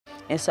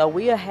And so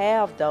we'll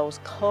have those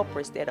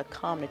culprits that'll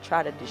come to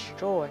try to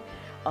destroy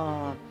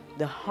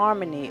the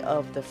harmony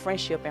of the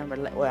friendship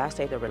and I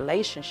say the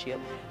relationship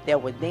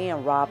that would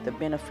then rob the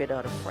benefit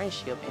of the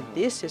friendship. And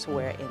this is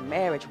where in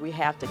marriage we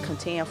have to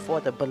contend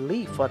for the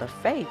belief, for the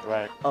faith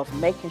of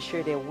making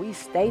sure that we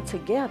stay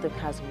together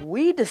because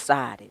we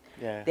decided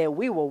that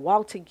we will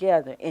walk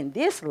together in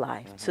this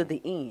life to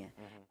the end.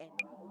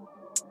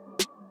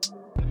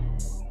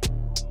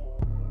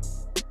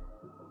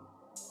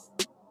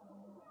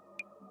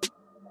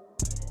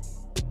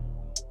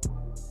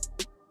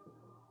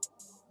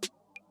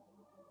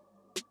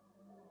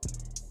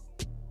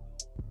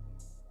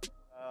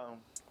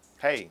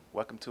 Hey,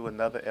 welcome to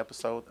another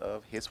episode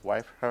of His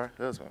Wife, Her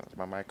Husband. Is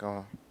my mic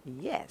on?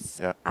 Yes,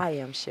 Yeah. I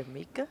am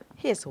Shemika,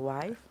 his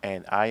wife.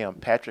 And I am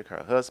Patrick,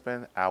 her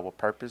husband. Our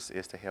purpose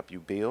is to help you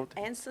build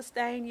And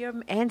sustain your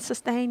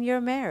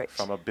marriage.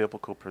 from a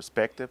biblical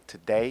perspective.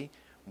 Today,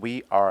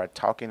 we are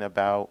talking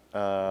about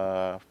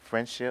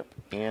friendship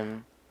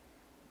in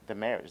the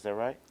marriage. Is that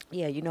right?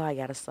 Yeah, you know I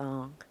got a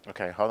song.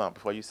 Okay, hold on.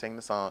 Before you sing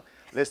the song,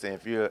 listen.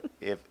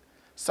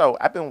 So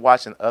I've been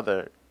watching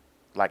other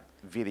like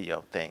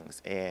video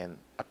things, and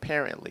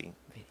apparently,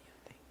 Video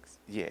things.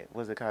 yeah,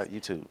 what's it called?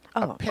 YouTube.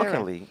 Oh, okay.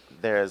 Apparently,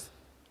 there's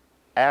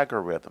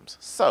algorithms.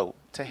 So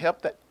to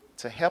help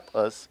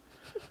us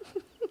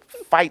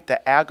fight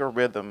the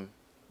algorithm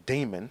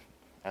demon,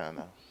 I don't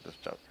know, this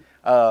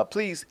joke.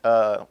 Please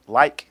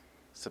like,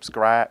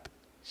 subscribe,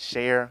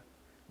 share,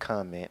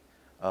 comment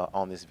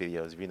on this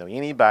video. If you know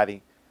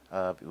anybody,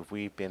 if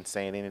we've been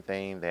saying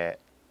anything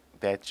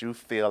that you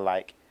feel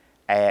like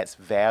adds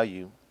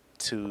value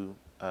to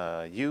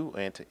you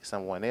and to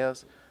someone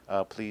else,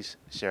 please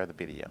share the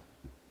video.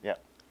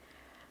 Yep,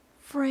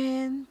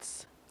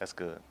 Friends, that's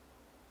good.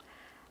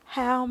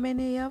 how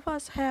many of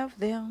us have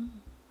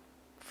them?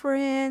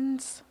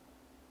 Friends,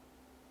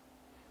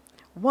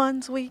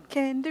 ones we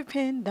can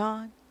depend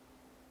on.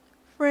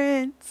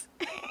 Friends.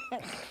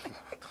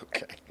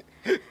 Okay.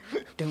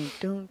 Dun,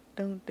 dun,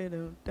 dun, dun,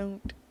 dun,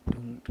 dun,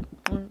 dun,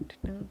 dun,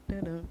 dun,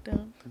 dun, dun,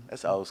 dun.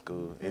 That's old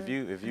school. If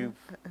you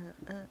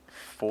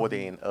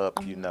 40 and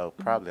up, you know,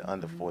 probably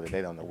under 40,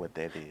 they don't know what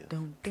that is.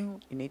 Dun,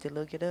 dun. You need to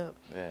look it up.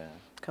 Yeah,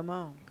 Come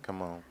on.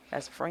 come on.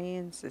 As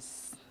friends,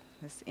 it's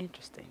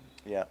interesting.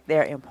 Yeah.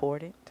 They're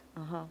important.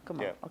 Come on.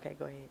 Yeah. Okay,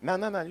 go ahead.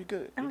 No, you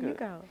good. Oh, You you good.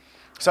 go.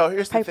 So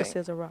here's the Paper, thing.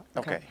 scissors, rock.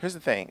 Okay, here's the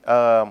thing.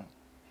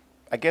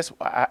 I guess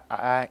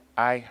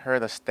I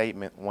heard a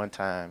statement one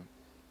time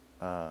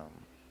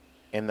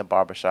in the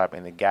barbershop,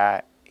 and the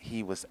guy,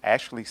 he was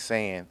actually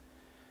saying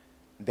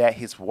that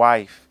his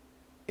wife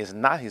is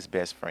not his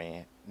best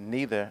friend,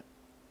 neither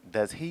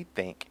does he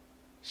think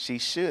she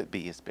should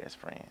be his best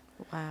friend.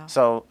 Wow.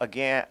 So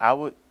again, I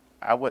would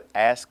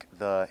ask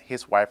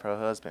his wife, her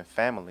husband,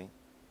 family,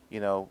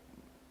 I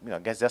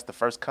guess that's the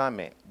first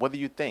comment. What do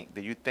you think?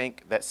 Do you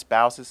think that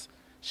spouses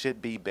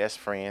should be best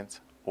friends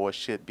or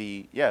should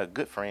be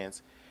good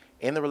friends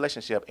in the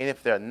relationship? And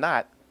if they're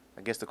not,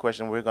 I guess the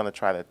question we're going to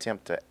try to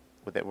attempt to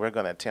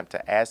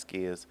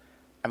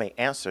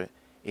answer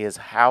is,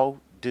 how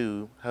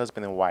do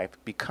husband and wife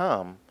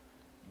become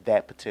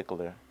that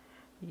particular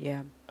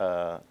Yeah.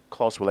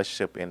 close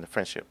relationship in the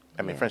friendship?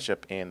 Yeah.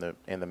 Friendship in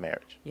the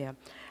marriage. Yeah.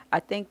 I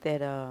think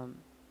that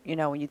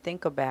when you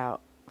think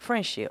about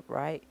friendship,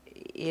 right?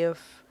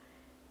 If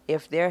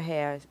there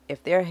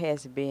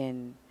has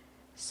been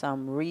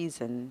some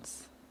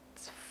reasons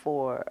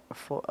for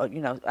I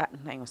ain't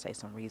gonna say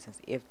some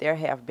reasons. If there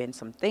have been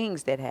some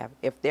things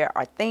if there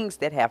are things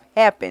that have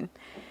happened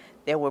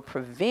that would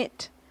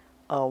prevent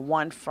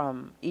one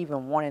from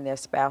even wanting their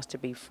spouse to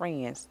be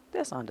friends,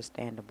 that's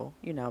understandable.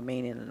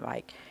 Meaning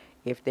like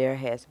if there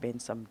has been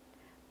some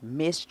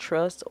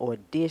mistrust or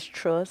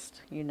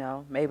distrust,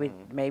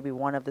 maybe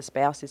one of the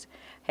spouses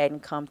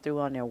hadn't come through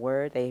on their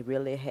word. They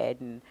really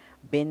hadn't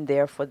been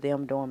there for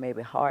them during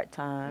maybe hard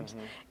times.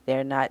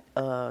 They're not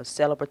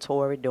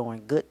celebratory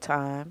during good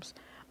times.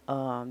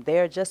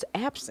 They're just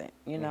absent,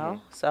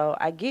 So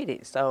I get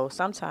it. So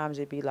sometimes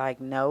it'd be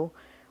like, no,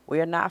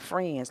 we're not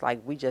friends.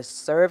 Like, we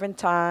just serving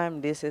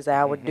time. This is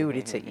our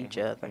duty to each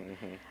other.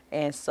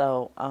 And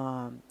so,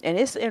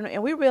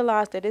 and we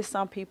realize that it's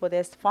some people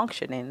that's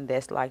functioning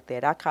that's like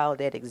that. I call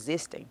that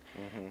existing.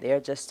 They're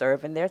just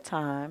serving their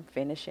time,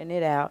 finishing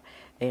it out.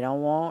 They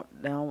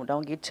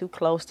don't get too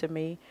close to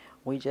me.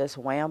 We just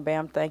wham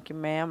bam, thank you,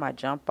 ma'am. I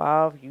jump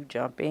off, you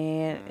jump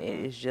in.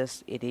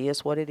 It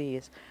is what it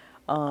is.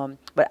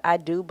 But I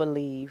do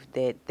believe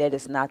that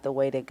is not the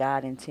way that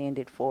God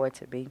intended for it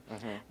to be.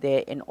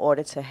 That in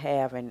order to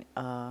have an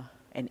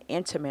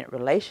intimate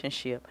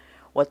relationship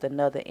with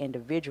another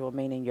individual,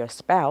 meaning your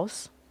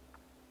spouse,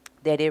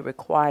 that it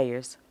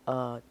requires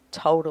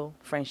total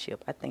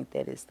friendship. I think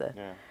that is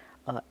the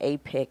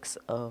apex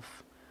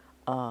of,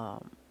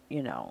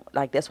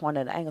 like that's one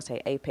of the, I ain't gonna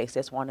say apex,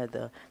 that's one of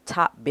the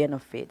top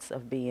benefits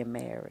of being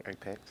married.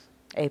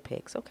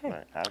 Apex, okay.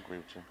 Right, I agree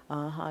with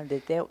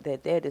you.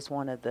 That is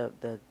one of the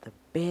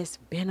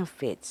best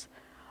benefits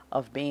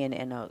of being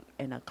in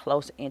a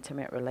close,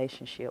 intimate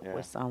relationship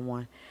with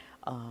someone.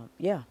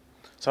 Yeah.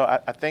 So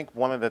I think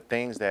one of the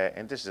things that,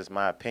 and this is just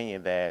my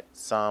opinion, that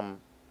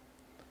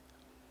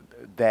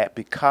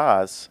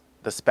because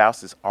the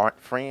spouses aren't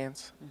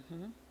friends,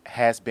 Mm-hmm.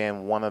 has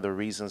been one of the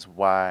reasons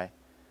why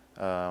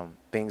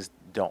things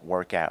don't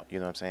work out. You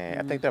know what I'm saying?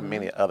 I think there are Mm-hmm.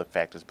 many other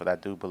factors, but I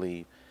do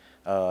believe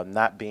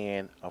not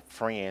being a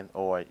friend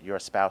or your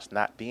spouse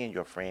not being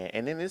your friend.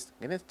 And in this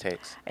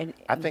text, And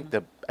I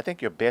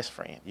think your best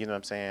friend. You know what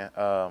I'm saying?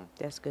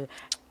 that's good.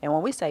 And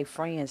when we say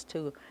friends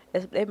too,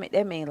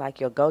 that mean like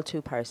your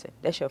go-to person.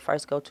 That's your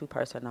first go-to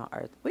person on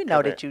earth. We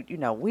know Correct.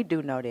 that we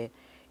do know that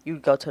you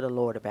go to the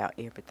Lord about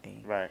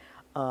everything. Right.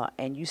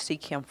 And you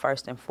seek him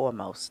first and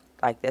foremost.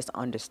 Like that's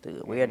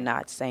understood. We are Hmm.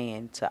 not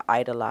saying to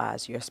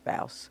idolize your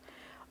spouse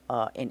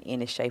in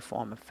any shape,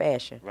 form, or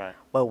fashion. Right.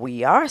 But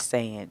we are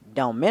saying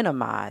don't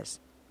minimize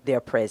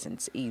their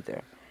presence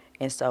either.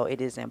 And so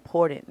it is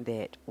important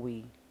that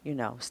we,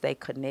 stay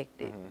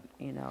connected,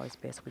 Hmm. as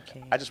best we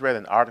can. I just read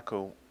an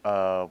article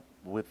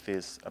with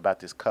this about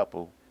this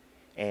couple,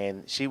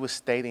 and she was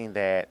stating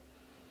that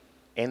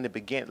in the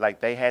beginning,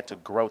 like they had to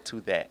grow to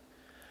that.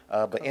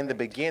 But in the Correct.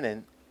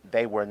 beginning,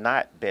 they were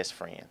not best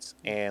friends.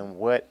 And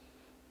what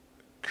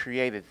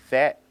created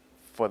that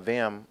for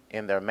them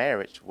in their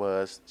marriage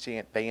was they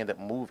ended up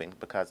moving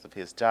because of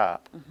his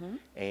job. Mm-hmm.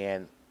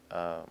 And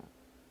I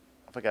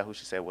forgot who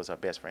she said was her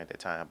best friend at the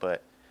time.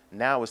 But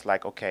now it's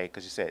like, okay,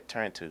 because she said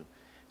turn to.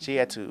 She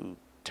had to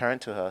turn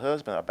to her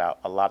husband about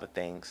a lot of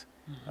things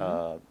Mm-hmm.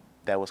 uh,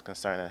 that was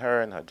concerning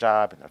her and her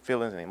job and her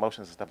feelings and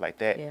emotions and stuff like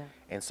that. Yeah.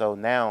 And so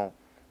now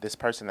this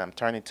person I'm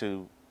turning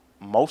to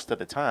most of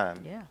the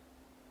time, Yeah.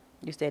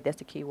 You said that's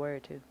the key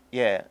word too.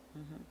 yeah.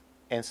 Mm-hmm.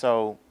 And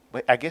so,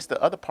 but I guess the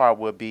other part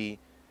would be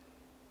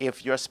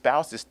if your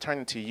spouse is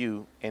turning to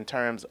you in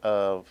terms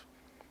of,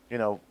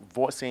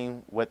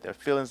 voicing what their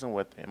feelings and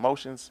what their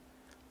emotions,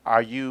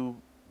 are you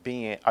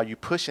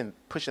pushing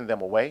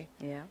them away?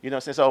 Yeah. You know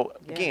what I'm saying? So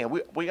Yeah.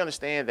 again, we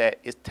understand that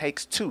it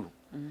takes two,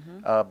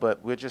 Mm-hmm.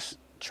 but we're just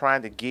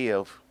trying to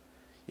give,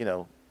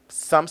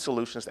 some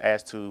solutions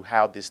as to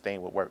how this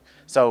thing would work.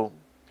 So,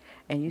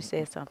 And you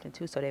said something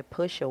too. So that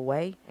push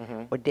away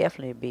hmm, would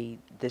definitely be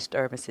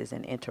disturbances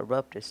and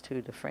interrupters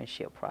to the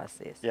friendship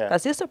process. yeah,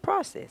 Because it's a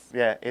process.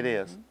 yeah, it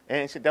is, Mm-hmm.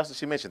 and that's what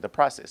she mentioned, the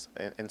process,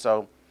 and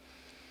so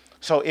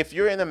if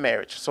you're in a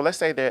marriage, so let's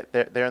say they're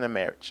in a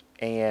marriage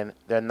and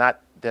they're not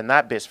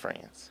best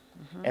friends,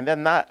 Mm-hmm. and they're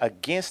not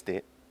against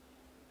it.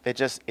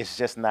 It's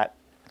just not,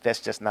 that's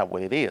just not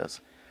what it is.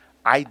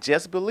 I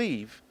just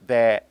believe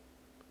that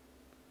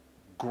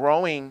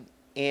growing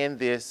in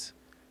this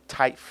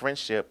tight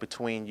friendship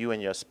between you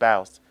and your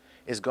spouse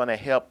is going to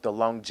help the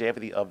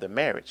longevity of the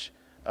marriage,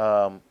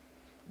 um,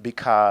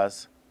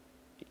 because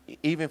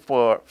even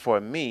for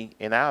me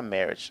in our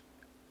marriage,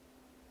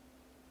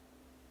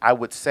 I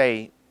would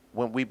say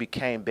when we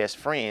became best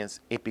friends,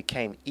 it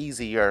became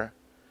easier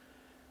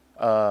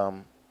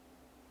um,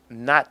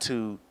 not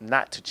to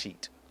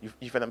cheat. You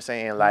feel what I'm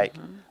saying? Like,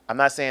 Mm-hmm. I'm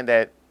not saying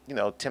that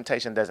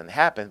temptation doesn't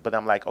happen, but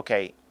I'm like,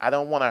 okay, I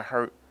don't want to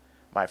hurt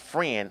my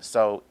friend,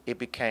 so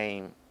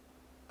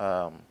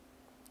um,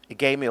 it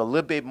gave me a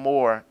little bit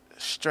more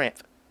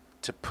strength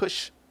to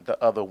push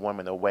the other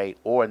woman away,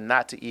 or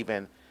not to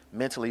even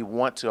mentally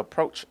want to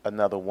approach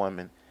another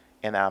woman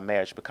in our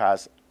marriage,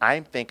 because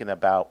I'm thinking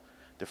about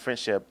the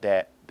friendship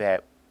that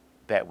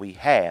we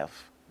have,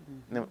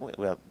 Mm-hmm.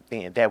 well,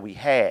 then that we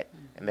had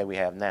and that we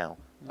have now,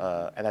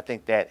 Mm-hmm. and I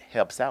think that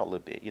helps out a little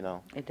bit,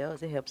 It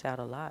does. It helps out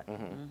a lot. Hmm.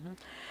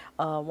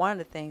 Mm-hmm. One of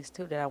the things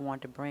too that I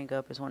want to bring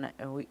up is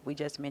we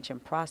just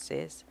mentioned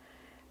process,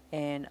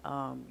 and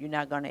you're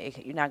not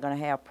gonna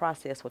have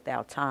process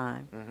without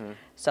time. Hmm.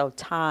 So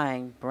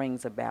time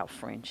brings about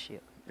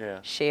friendship, Yeah.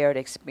 shared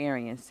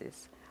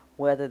experiences,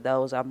 whether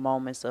those are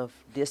moments of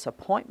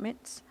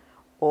disappointments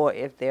or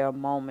if they are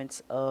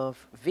moments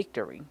of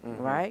victory, Hmm.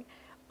 right?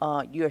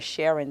 You're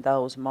sharing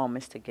those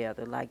moments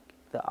together. Like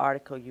the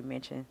article you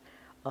mentioned,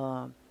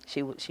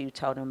 she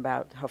told him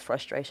about her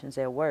frustrations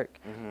at work,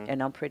 Hmm.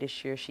 and I'm pretty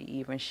sure she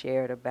even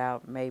shared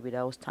about maybe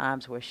those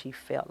times where she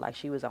felt like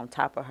she was on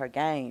top of her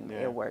game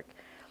Yeah. at work.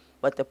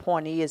 But the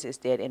point is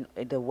that in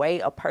the way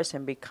a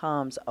person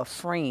becomes a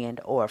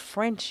friend or a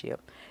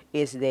friendship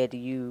is that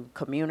you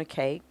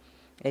communicate,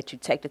 that you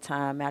take the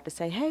time out to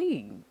say,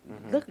 "Hey,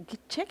 Hmm. look,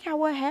 check out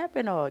what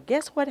happened," or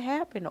 "Guess what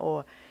happened,"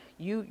 or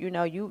you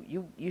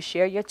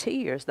share your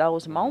tears,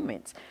 those Hmm.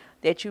 moments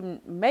that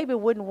you maybe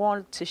wouldn't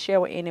want to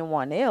share with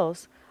anyone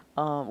else.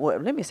 Well,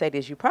 let me say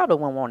this: you probably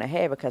wouldn't want to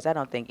have it because I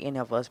don't think any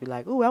of us be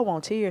like, "Ooh, I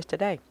want tears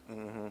today."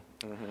 Hmm.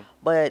 Hmm.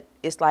 But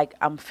it's like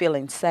I'm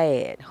feeling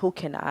sad. Who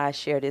can I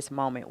share this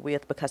moment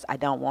with because I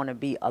don't want to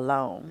be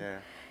alone? Yeah.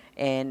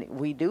 And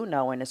we do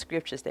know in the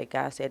scriptures that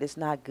God said it's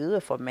not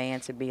good for man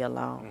to be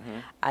alone. Hmm.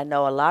 I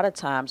know a lot of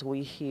times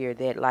we hear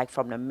that, like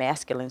from the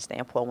masculine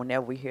standpoint,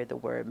 whenever we hear the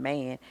word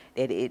man,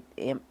 that it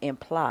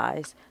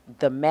implies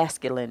the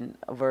masculine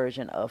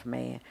version of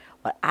man.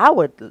 But I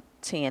would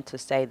tend to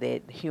say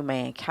that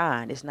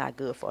humankind, it's not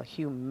good for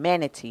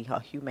humanity or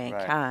Right.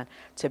 humankind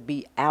to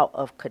be out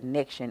of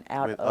connection,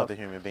 out With of, other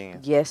human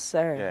beings. yes,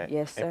 sir. Yeah.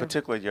 Yes, In sir.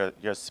 particular,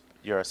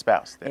 your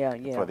spouse. That Yeah, for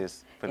yeah.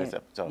 this And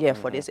episode. yeah,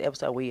 for this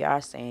episode, we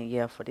are saying,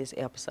 yeah, for this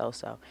episode.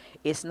 So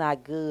it's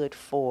not good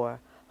for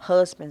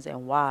husbands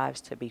and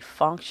wives to be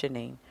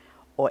functioning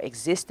or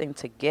existing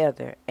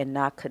together and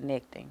not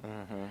connecting.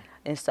 Mm-hmm.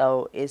 And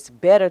so it's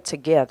better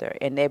together.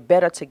 And that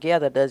better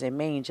together doesn't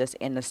mean just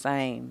in the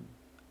same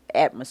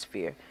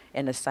atmosphere,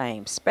 in the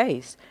same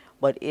space,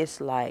 but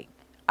it's like,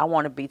 I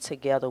want to be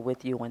together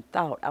with you in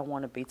thought. I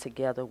want to be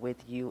together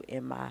with you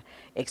in my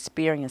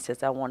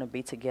experiences. I want to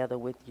be together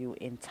with you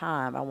in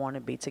time. I want to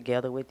be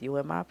together with you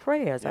in my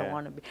prayers. I Yeah.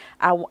 want to be.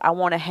 I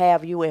want to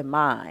have you in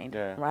mind,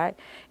 Yeah. right?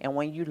 And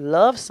when you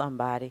love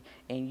somebody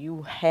and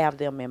you have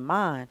them in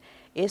mind,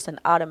 it's an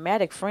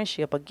automatic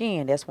friendship.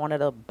 Again, that's one of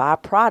the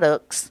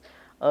byproducts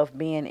of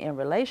being in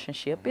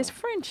relationship is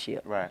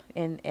friendship. Right.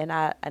 And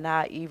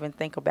I even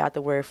think about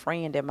the word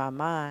friend in my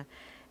mind.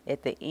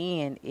 At the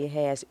end, it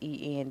has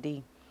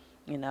END,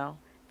 you know,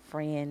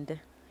 friend,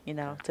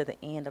 to the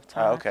end of Oh,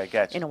 time. okay,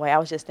 gotcha. Anyway, I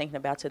was just thinking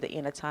about to the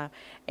end of time.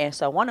 And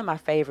so one of my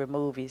favorite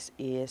movies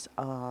is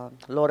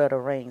Lord of the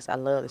Rings. I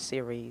love the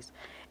series.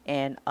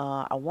 And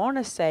I want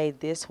to say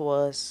this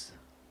was,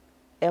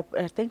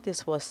 I think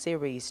this was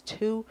series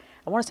 2.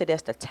 I want to say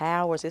that's the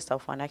Towers. It's so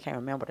funny. I can't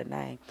remember the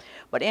name.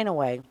 But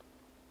anyway,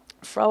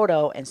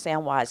 Frodo and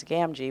Samwise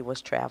Gamgee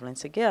was traveling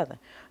together,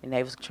 and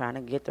they was trying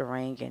to get the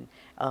ring. And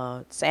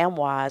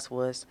Samwise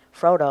was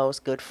Frodo's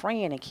good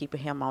friend and keeping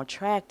him on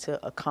track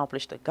to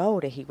accomplish the goal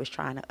that he was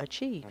trying to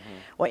achieve.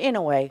 Well,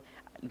 anyway,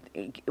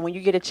 when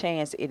you get a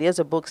chance, it is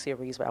a book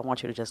series, but I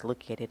want you to just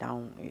look at it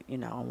on,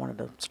 on one of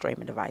the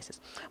streaming devices.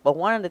 But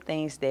one of the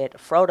things that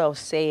Frodo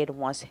said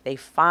once they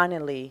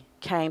finally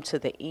came to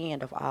the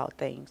end of all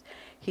things,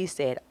 he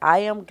said, "I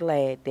am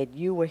glad that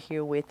you were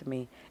here with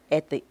me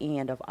at the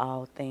end of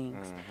all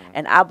things."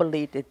 And I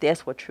believe that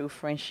that's what true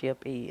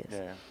friendship is.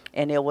 Yeah.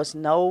 And there was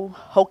no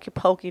hokey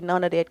pokey,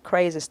 none of that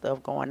crazy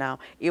stuff going on.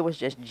 It was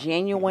just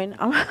genuine.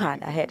 I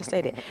had to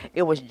say that.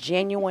 It was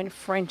genuine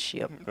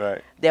friendship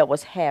Right. that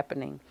was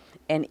happening.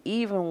 And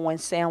even when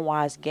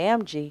Samwise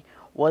Gamgee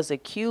was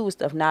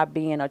accused of not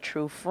being a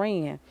true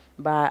friend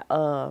by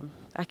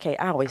I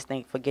always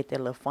forget that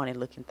little funny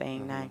looking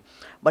thing name.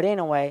 But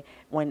anyway,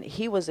 when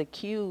he was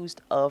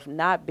accused of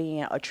not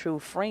being a true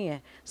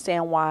friend,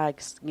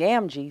 Samwise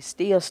Gamgee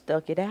still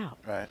stuck it out.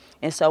 Right.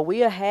 And so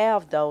we'll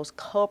have those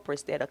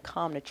culprits that will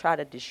come to try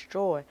to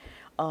destroy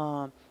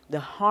the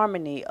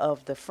harmony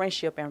of the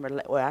friendship and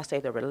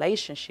the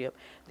relationship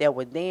that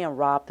would then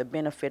rob the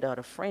benefit of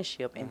the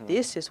friendship. And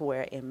this is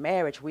where in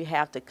marriage we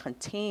have to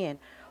contend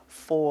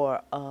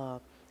for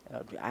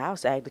I'll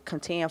say to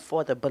contend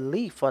for the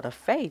belief, for the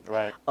faith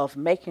Right. of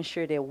making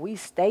sure that we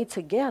stay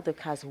together,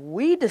 because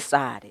we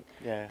decided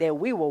Yeah. that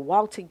we will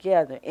walk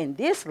together in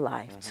this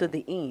life to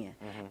the end,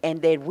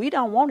 and that we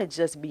don't want to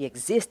just be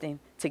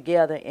existing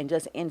together and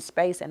just in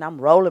space, and I'm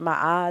rolling my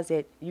eyes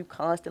at you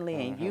constantly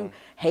and you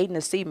hating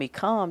to see me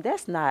come.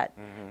 That's not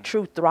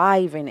true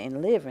thriving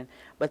and living.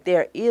 But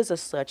there is a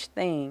such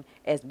thing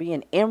as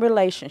being in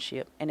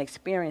relationship and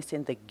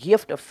experiencing the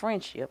gift of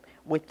friendship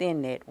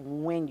within that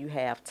when you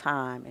have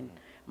time and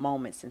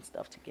moments and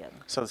stuff together.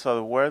 So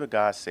the word of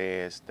God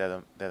says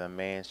that a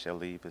man shall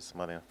leave his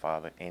mother and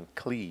father and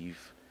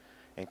cleave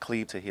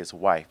to his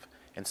wife.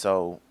 And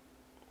so,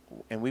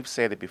 and we've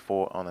said it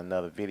before on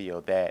another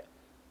video, that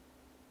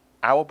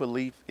our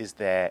belief is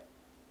that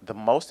the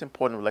most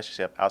important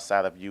relationship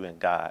outside of you and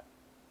God,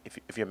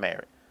 if you're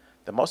married,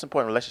 the most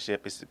important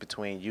relationship is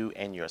between you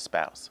and your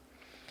spouse.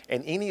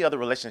 And any other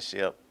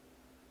relationship,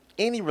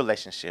 any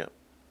relationship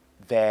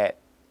that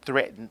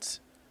threatens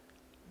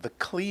the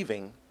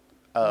cleaving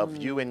of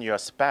you and your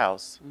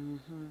spouse,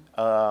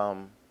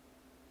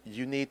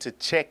 you need to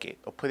check it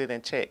or put it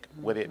in check.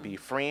 Whether it be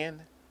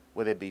friend,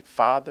 whether it be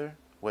father,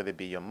 whether it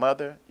be your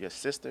mother, your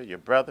sister, your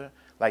brother,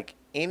 like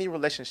any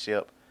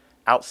relationship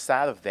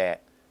outside of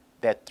that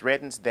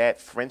threatens that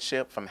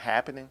friendship from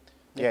happening.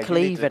 The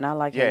cleaving, I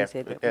like how you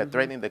said that.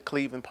 Threatening the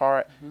cleaving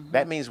part.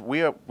 That means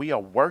we are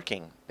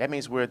working. That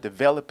means we're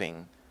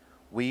developing.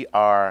 We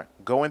are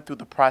going through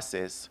the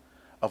process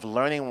of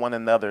learning one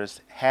another's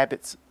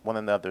habits, one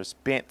another's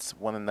bents,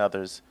 one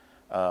another's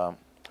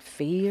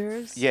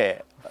fears.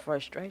 Yeah.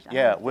 Frustration.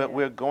 Yeah,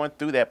 we're going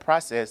through that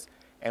process,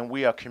 and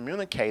we are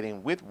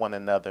communicating with one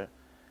another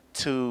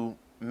to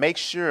make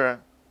sure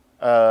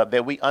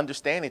that we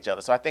understand each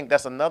other. So I think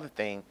that's another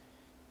thing,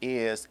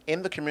 is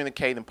in the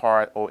communicating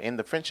part or in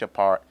the friendship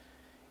part,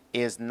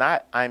 is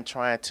not I'm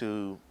trying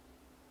to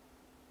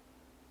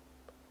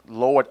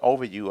lord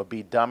over you or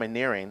be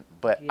domineering,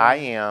 but I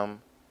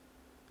am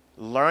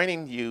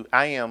learning you.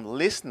 I am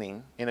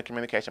listening in the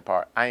communication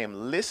part. I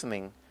am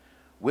listening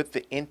with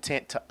the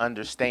intent to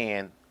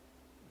understand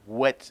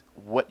what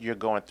you're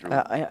going through.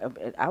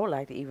 I would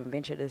like to even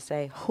venture to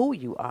say who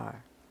you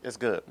are. It's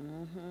good.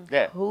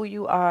 Yeah. Who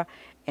you are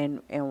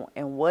and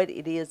what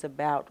it is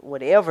about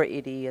whatever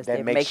it is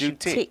that makes you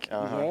tick.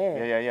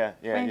 Yeah.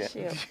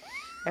 Friendship.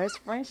 That's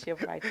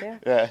friendship right there.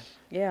 Yeah.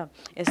 Yeah,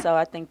 and so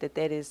I think that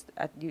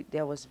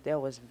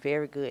that was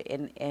very good.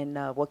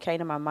 And what came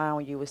to my mind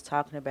when you was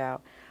talking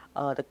about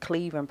the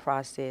cleaving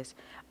process,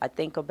 I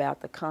think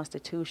about the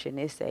Constitution.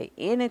 It say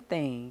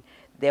anything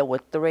that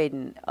would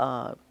threaten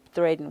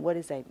what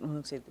is that?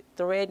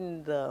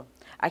 Threaten the,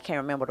 I can't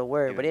remember the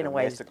word, Either but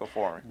anyways, domestic or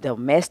foreign.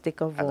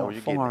 domestic or I know where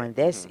you're getting foreign. at.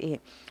 That's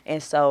it.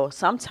 And so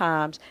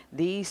sometimes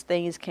these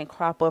things can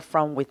crop up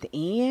from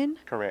within,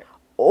 Correct.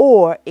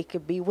 or it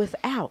could be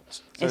without.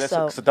 So And that's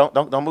so, so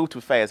don't move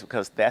too fast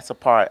because that's a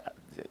part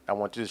I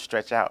want you to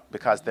stretch out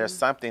because there's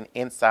something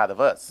inside of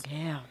us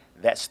yeah,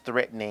 that's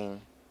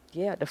threatening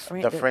yeah, the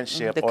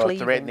friendship the or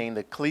cleaving. threatening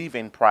the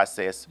cleaving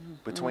process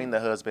between the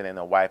husband and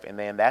the wife, and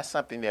then that's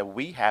something that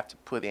we have to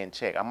put in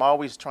check. I'm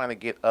always trying to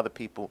get other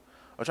people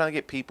or trying to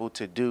get people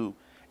to do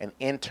an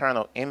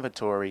internal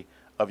inventory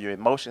of your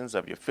emotions,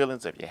 of your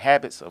feelings, of your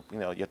habits, of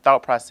your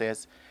thought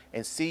process,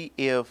 and see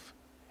if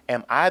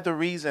am I the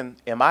reason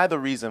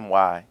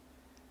why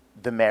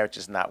the marriage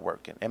is not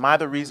working? Am I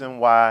the reason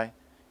why,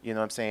 what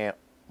I'm saying,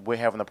 we're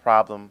having a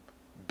problem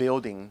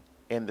building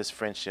in this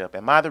friendship?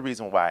 Am I the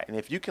reason why? And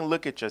if you can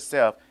look at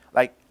yourself,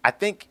 like I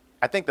think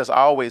there's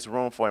always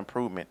room for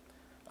improvement.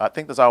 I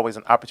think there's always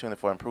an opportunity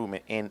for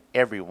improvement in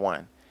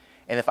everyone.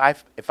 And if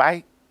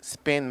I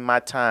spend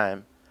my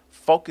time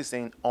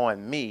focusing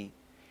on me,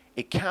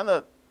 it kind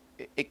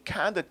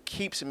of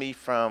keeps me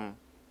from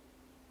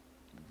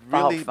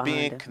Fault really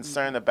being finder.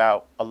 concerned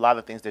about a lot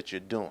of things that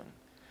you're doing,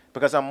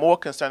 because I'm more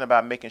concerned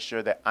about making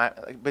sure that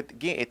but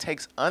again, it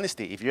takes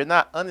honesty. If you're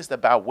not honest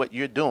about what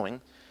you're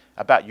doing,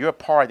 about your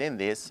part in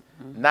this,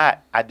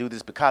 not I do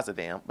this because of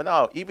them, but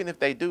no, even if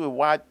they do it,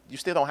 why you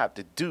still don't have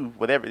to do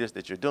whatever it is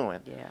that you're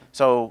doing. Yeah.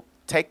 So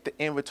take the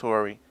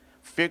inventory,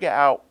 figure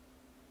out,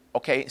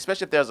 okay,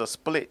 especially if there's a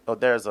split or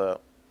there's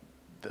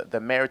the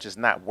marriage is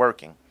not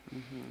working.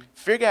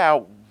 Figure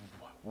out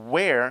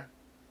where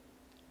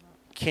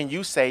can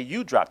you say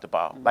you dropped the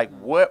ball? Like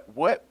what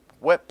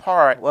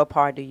part What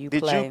part do you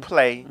did play? you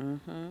play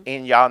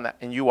in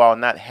you all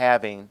not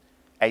having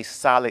a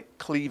solid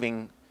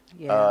cleaving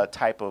Yeah.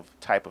 type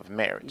of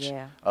marriage?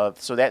 Yeah.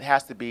 So that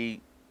has to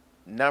be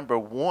number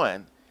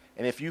one.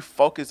 And if you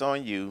focus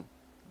on you,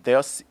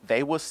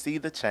 they will see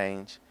the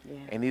change, Yeah.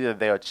 and either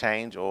they'll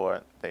change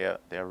or they'll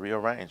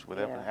rearrange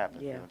whatever Yeah,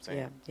 happens. yeah, You know what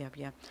I'm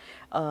saying?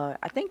 yeah.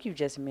 I think you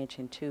just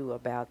mentioned too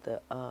about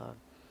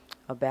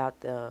about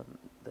the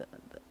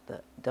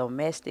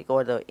domestic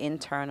or the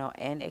internal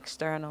and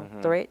external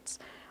threats.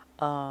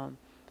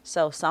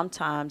 So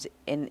sometimes,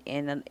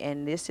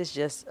 and this is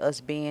just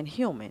us being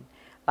human,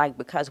 like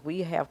because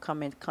we have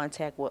come in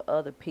contact with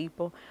other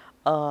people.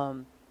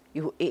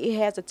 It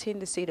has a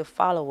tendency to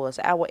follow us.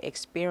 Our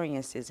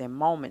experiences and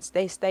moments,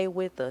 they stay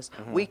with us.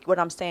 What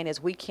I'm saying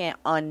is we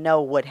can't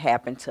unknow what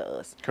happened to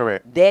us.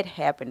 Correct. That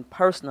happened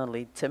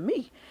personally to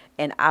me,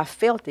 and I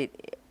felt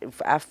it.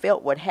 I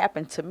felt what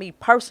happened to me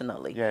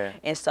personally. Yeah.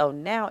 And so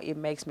now it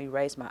makes me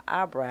raise my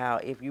eyebrow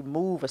if you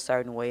move a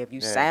certain way, if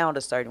you Yeah. sound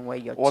a certain way,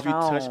 your Or if you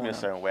tone. touch me a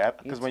certain way.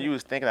 Because when tou- you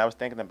was thinking, I was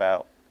thinking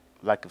about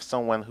like if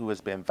someone who has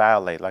been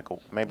violated, like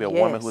maybe a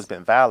woman who has Yes.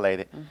 been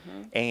violated,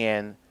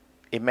 and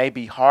it may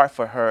be hard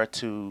for her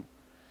to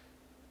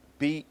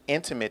be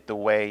intimate the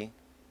way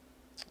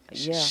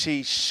Yeah.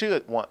 she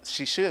should or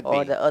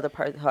be the other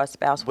person, her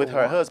spouse, with would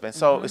her want. husband.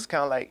 So it's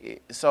kind of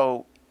like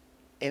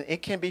and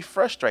it can be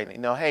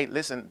frustrating. Hey,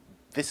 listen,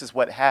 this is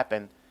what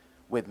happened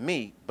with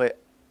me, but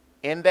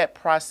in that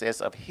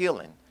process of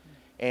healing,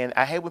 and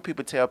I hate when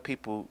people tell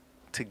people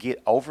to get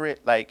over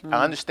it. Like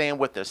I understand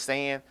what they're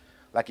saying.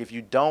 Like if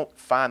you don't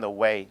find a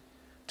way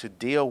to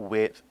deal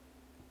with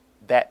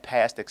that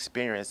past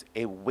experience,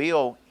 it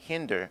will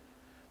hinder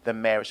the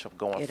marriage from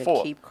going It'll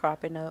forward. keep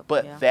cropping up.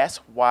 But yeah. that's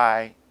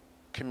why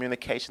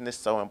communication is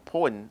so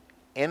important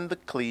in the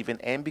cleaving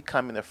and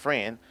becoming a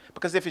friend.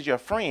 Because if it's your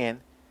friend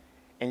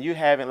and you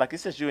having, like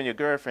this is you and your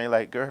girlfriend,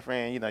 like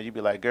girlfriend, you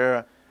be like,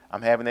 girl,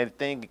 I'm having that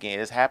thing again.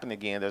 It's happening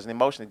again. There's an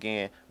emotion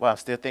again. Well, I'm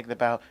still thinking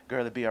about,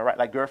 girl, it'll be all right.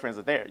 Like girlfriends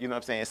are there. You know what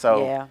I'm saying?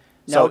 So, Yeah.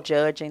 so No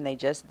judging, they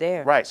just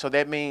there. right. So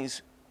that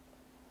means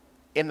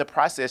in the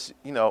process,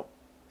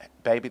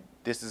 baby,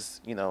 this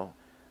is,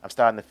 I'm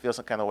starting to feel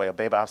some kind of way. Or,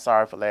 baby, I'm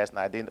sorry for last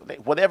night.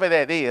 Whatever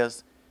that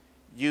is,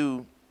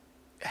 you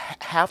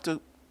have to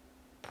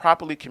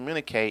properly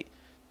communicate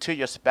to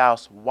your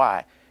spouse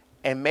why.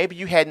 And maybe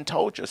you hadn't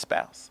told your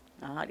spouse.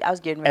 I was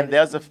getting ready. And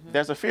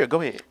there's a fear.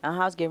 Go ahead. I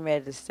was getting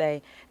ready to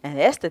say, and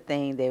that's the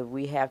thing that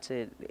we have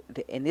to,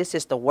 and this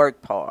is the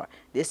work part.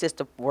 This is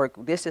the work.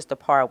 This is the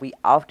part we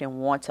often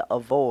want to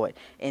avoid,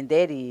 and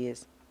that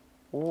is,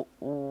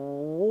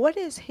 what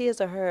is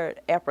his or her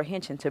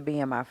apprehension to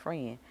being my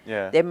friend?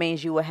 Yeah. That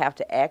means you will have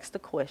to ask the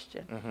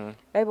question, Mhm.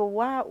 baby,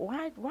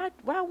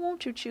 why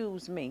won't you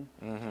choose me?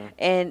 Mhm.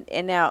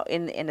 And now,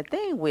 and the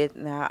thing with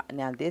now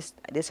this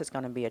is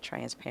going to be a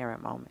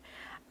transparent moment.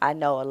 I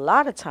know a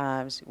lot of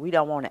times we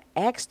don't want to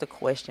ask the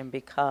question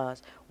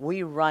because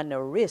we run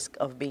the risk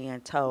of being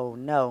told,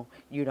 no,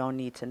 you don't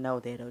need to know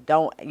that, or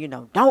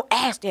don't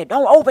ask that,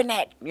 don't open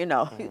that.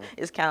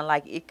 It's kind of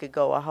like it could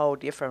go a whole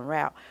different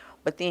route.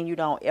 but then you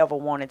don't ever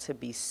want it to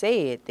be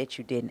said that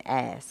you didn't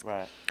ask.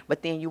 Right.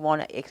 But then you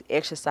want to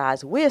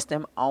exercise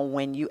wisdom on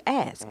when you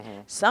ask.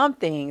 Some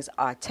things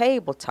are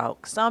table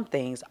talk. Some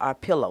things are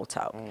pillow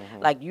talk.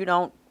 Like, you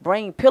don't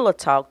bring pillow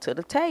talk to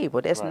the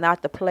table. That's Right.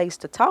 not the place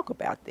to talk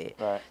about that.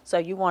 Right. So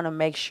you want to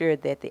make sure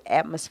that the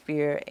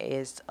atmosphere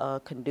is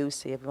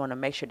conducive. You want to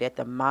make sure that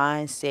the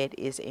mindset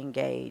is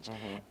engaged.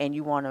 And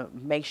you want to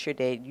make sure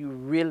that you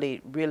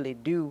really, really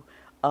do,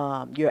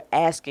 you're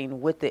asking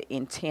with the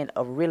intent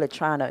of really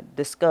trying to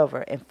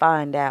discover and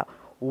find out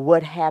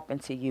what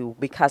happened to you,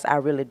 because I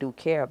really do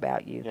care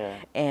about you. Yeah.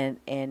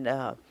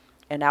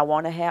 And I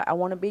want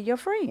to be your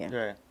friend.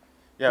 Yeah.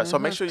 Yeah. So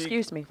make sure you.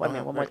 Excuse me, wait a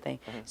minute, one more Right. thing.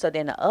 So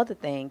then the other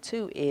thing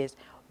too is,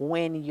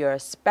 when your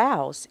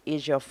spouse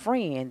is your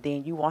friend,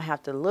 then you won't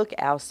have to look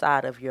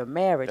outside of your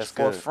marriage That's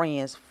for good.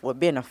 friends for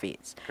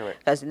benefits. Correct.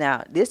 Because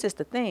now, this is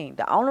the thing.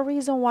 The only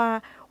reason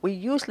why we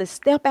usually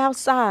step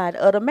outside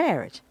of the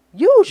marriage,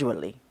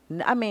 usually,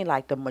 I mean,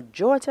 like the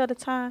majority of the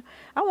time,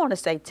 I want to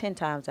say 10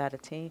 times out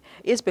of 10,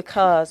 it's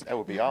because... That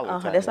would be all the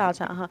time. That's all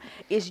the time.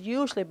 It's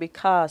usually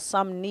because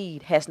some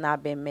need has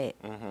not been met.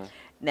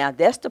 Now,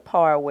 that's the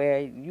part where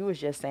you was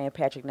just saying,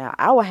 Patrick, now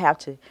I will have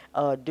to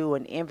do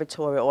an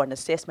inventory or an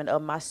assessment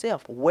of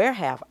myself. Where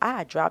have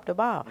I dropped the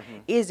ball?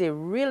 Is it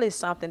really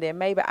something that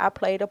maybe I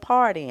played a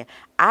part in?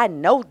 I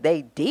know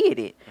they did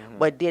it,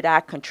 but did I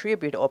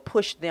contribute or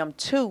push them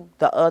to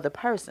the other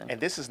person?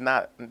 And this is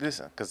not,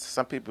 listen, because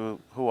some people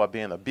who are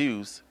being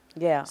abused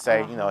Yeah.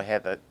 say, you know,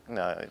 had the, you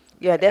know,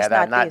 Yeah, that's had I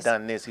not not this.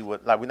 done this, he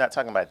would, like, we're not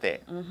talking about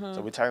that. So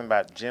we're talking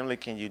about generally,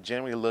 can you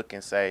generally look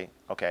and say,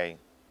 okay,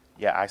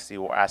 yeah, I see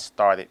where I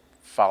started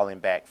falling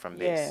back from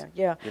this.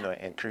 Yeah. You know,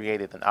 and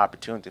created an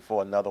opportunity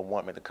for another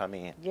woman to come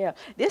in. Yeah,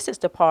 this is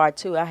the part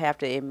too, I have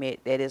to admit,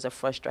 that is a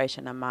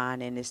frustration of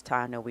mine in this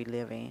time that we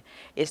live in.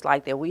 It's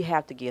like that we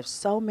have to give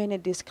so many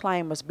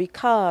disclaimers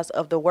because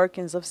of the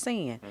workings of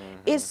sin.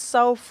 It's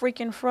so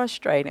freaking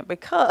frustrating,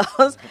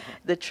 because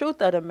the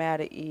truth of the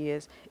matter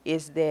is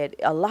that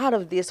a lot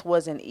of this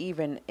wasn't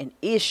even an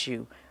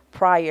issue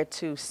prior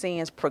to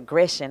sin's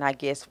progression, I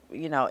guess,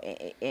 you know,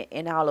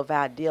 in all of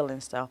our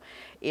dealings. So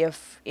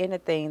if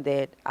anything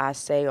that I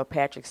say or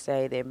Patrick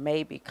say that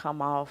maybe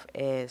come off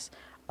as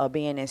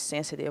being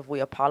insensitive, we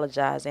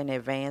apologize in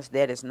advance.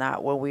 That is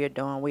not what we are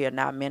doing. We are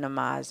not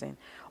minimizing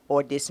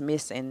or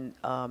dismissing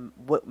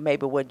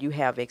what you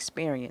have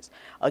experienced.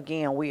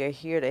 Again, we are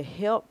here to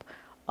help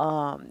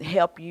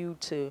you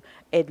to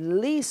at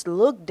least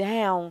look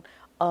down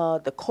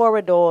the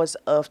corridors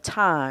of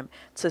time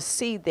to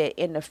see that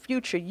in the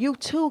future you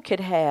too could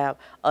have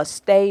a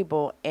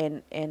stable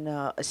and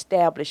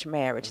established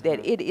marriage,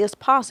 that it is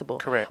possible.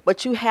 Correct.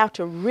 But you have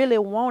to really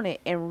want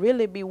it and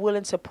really be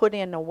willing to put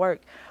in the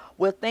work.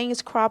 Will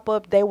things crop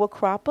up? They will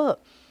crop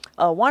up.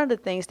 One of the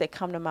things that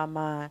come to my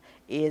mind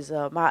is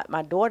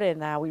my daughter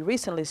and I, we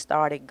recently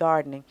started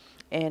gardening.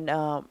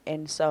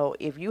 And so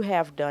if you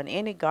have done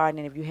any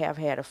gardening, if you have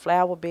had a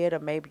flower bed, or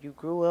maybe you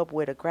grew up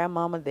with a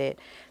grandmama that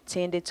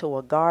tended to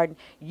a garden,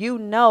 you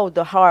know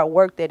the hard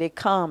work that it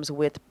comes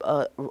with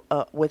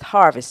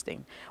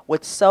harvesting,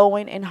 with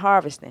sowing and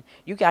harvesting.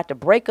 You got to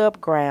break up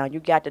ground.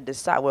 You got to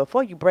decide. Well,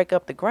 before you break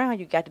up the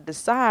ground, you got to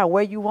decide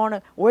where you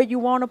wanna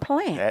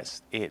plant.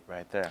 That's it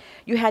right there.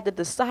 You had to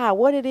decide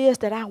what it is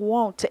that I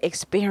want to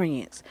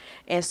experience.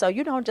 And so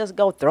you don't just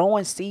go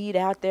throwing seed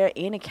out there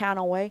any kind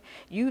of way.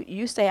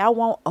 You say, I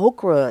want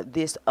okra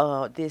this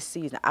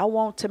season. I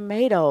want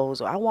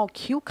tomatoes, or I want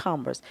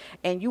cucumbers.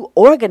 And you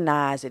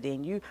organize it,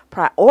 and you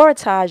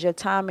prioritize your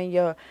time and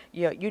your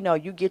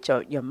you get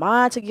your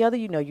mind together.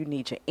 You know, you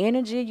need your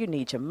energy, you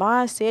need your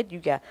mindset.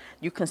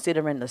 You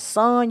considering the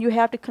sun you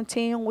have to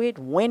contend with.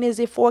 When is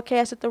it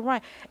forecasted to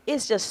rain?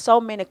 It's just so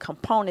many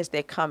components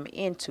that come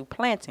into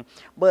planting.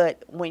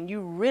 But when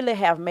you really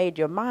have made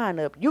your mind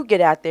up, you get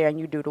out there and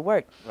you do the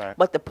work. Right.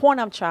 But the point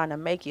I'm trying to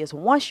make is,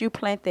 once you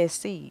plant that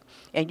seed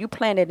and you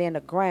plant it in the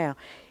ground,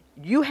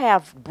 you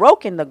have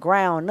broken the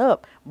ground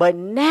up, but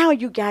now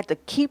you got to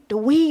keep the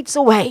weeds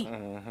away.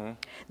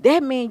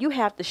 That means you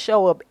have to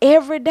show up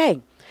every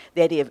day,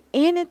 that if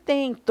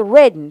anything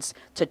threatens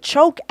to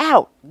choke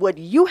out what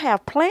you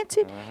have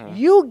planted,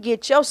 you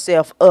get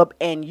yourself up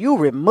and you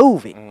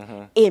remove it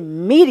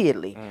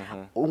immediately.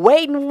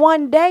 Waiting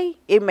one day,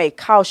 it may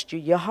cost you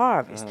your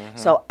harvest.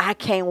 So I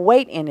can't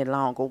wait any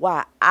longer.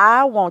 Why?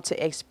 I want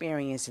to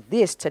experience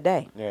this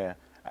today. Yeah.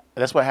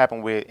 That's what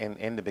happened with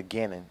in the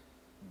beginning,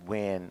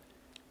 when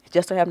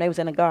Just so happened they was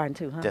in the garden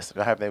too, huh? just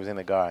what happened, they was in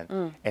the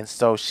garden. And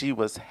so she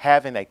was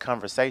having a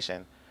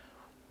conversation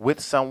with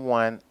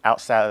someone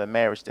outside of the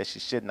marriage that she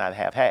should not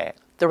have had.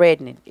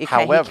 Threatening. He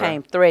However,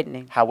 came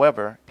threatening.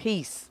 However,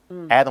 Peace.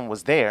 Adam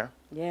was there,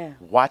 Yeah.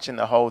 watching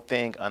the whole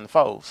thing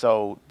unfold.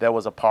 So there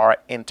was a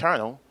part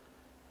internal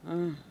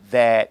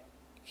that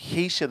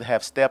he should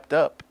have stepped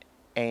up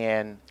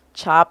and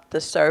Chopped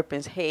the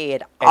serpent's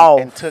head off.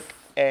 and took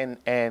and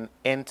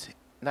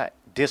not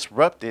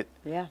disrupted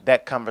Yeah.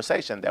 that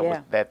conversation that Yeah. was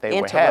that they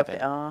were Interrupted.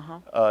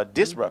 having.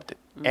 Disrupted.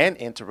 and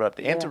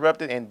interrupted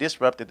and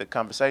disrupted the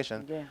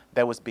conversation Yeah.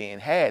 that was being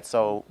had.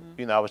 So,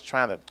 I was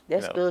trying to,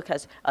 That's good,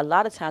 because a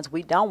lot of times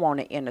we don't want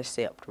to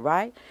intercept,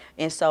 right?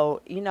 And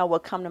so,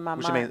 what come to my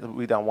which mind? means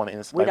we don't want to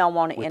intercept. We don't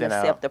want to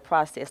intercept the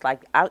process.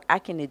 Like, I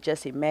can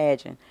just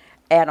imagine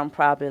Adam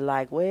probably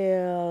like,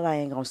 well, I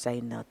ain't going to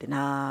say nothing.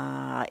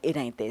 Nah, it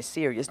ain't that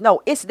serious.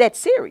 No, it's that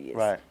serious.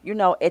 Right.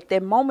 At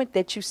that moment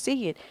that you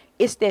see it,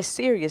 it's that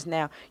serious.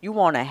 Now, you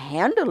want to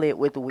handle it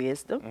with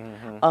wisdom.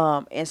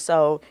 And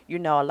so, a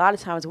lot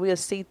of times we'll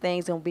see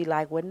things and be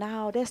like, well,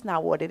 no, that's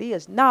not what it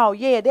is. No,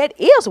 yeah, that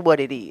is what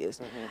it is.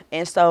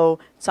 And so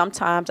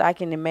sometimes I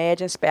can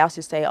imagine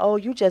spouses say, oh,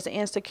 you just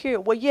insecure.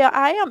 Well, yeah,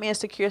 I am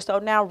insecure. So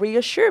now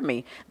reassure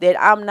me that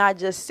I'm not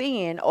just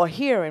seeing or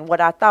hearing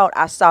what I thought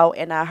I saw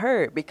and I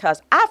heard,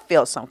 because I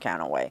felt some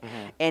kind of way.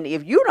 And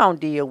if you don't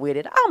deal with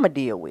it, I'm going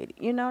to deal with it.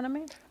 You know what I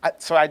mean?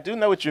 So I do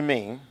know what you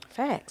mean.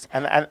 Facts.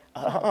 And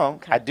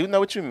I do know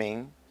what you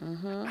mean.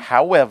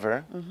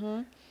 However,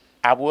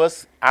 I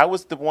was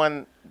the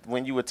one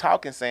when you were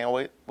talking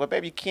saying, well,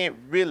 baby, you can't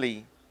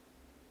really.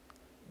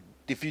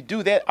 If you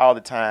do that all the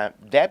time,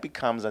 that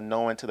becomes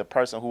annoying to the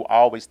person who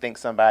always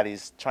thinks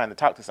somebody's trying to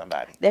talk to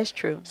somebody. That's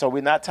true. So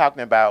we're not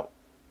talking about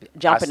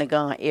jumping the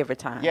gun every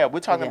time. Yeah,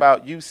 we're talking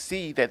about you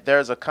see that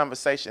there's a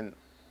conversation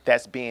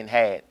that's being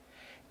had,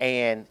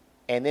 and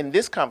in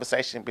this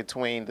conversation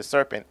between the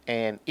serpent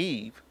and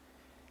Eve,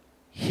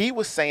 he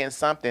was saying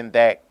something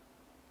that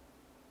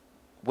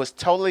was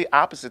totally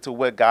opposite to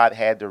what God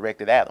had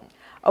directed Adam.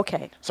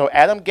 Okay. So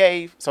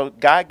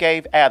God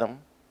gave Adam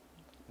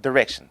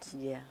directions.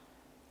 Yeah.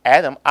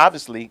 Adam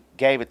obviously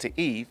gave it to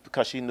Eve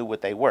because she knew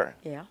what they were.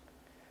 Yeah.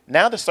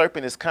 Now the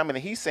serpent is coming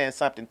and he's saying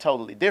something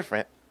totally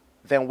different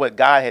than what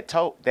God had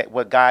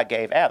what God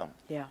gave Adam.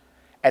 Yeah.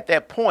 At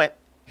that point,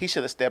 he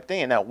should have stepped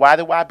in. Now, why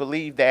do I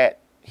believe that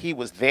he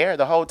was there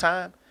the whole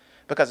time?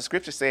 Because the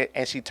scripture said,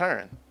 and she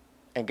turned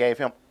and gave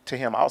him to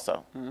him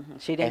also.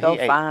 She didn't go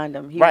find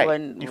him. He right.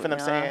 wasn't. You feel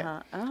what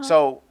I'm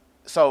saying?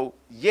 So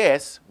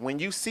yes, when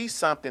you see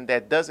something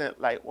that doesn't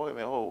like, wait a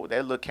minute, oh,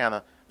 that look kind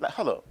of like,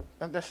 hold up,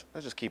 let's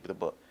just keep it a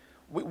book.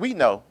 We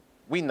know,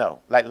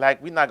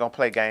 like we're not gonna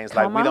play games.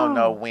 Like we don't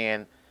know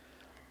when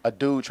a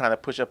dude trying to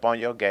push up on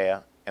your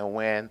gal and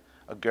when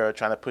a girl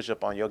trying to push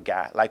up on your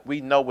guy. Like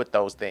we know what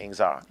those things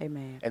are.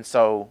 Amen. And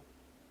so,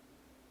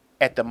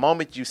 at the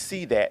moment you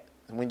see that,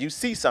 when you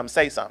see something,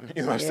 say something.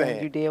 You know what I'm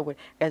saying? You deal with,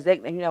 as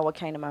that, what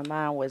came to my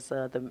mind was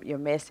your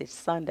message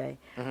Sunday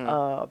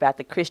about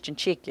the Christian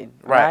chicken,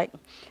 right?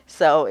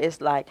 So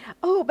it's like,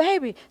 oh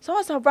baby, so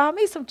and so brought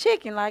me some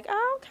chicken. Like,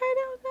 oh, okay,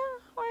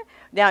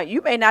 now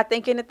you may not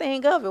think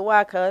anything of it.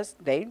 Why? Cause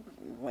they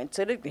went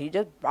to he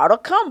just brought a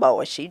combo,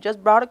 or she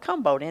just brought a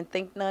combo. Didn't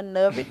think nothing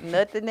of it,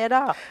 nothing at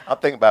all. I'm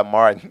thinking about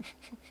Martin.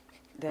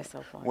 That's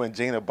so funny. When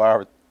Gina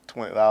borrowed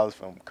 $20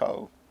 from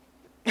Cole.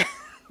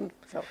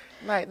 So,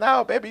 like,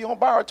 no, baby, you don't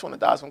borrow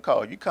 $20 from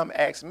Cole. You come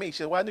ask me. She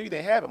said, well, I knew you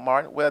didn't have it,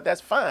 Martin. Well,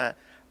 that's fine.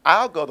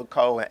 I'll go to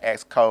Cole and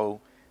ask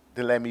Cole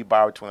to let me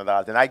borrow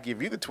 $20, and I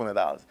give you the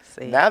 $20.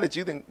 See. Now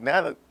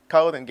that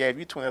Cole done gave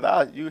you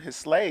 $20, you his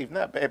slave.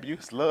 Not, baby, you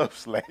his love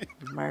slave.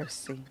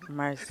 Mercy,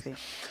 mercy.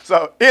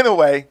 So,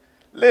 anyway,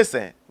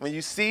 listen, when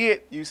you see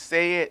it, you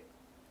say it.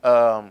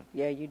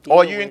 You do.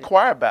 Or you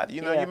inquire about it.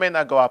 You may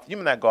not go off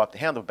the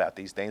handle about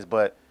these things,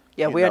 but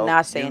we're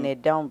not saying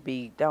that don't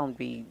be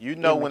you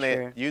know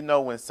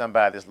immature. When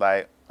somebody's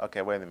like,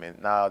 okay, wait a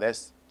minute, no,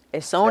 that's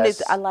as soon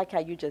as I like how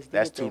you just did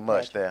that's too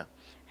much there.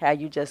 How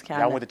you just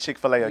kind of y'all went to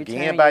Chick-fil-A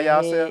again by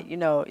yourself.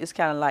 It's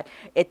kind of like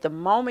at the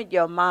moment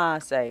your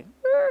mind say,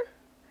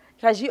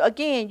 because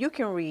you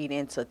can read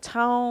into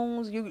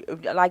tones.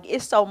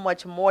 It's so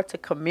much more to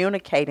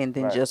communicating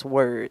than just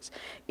words.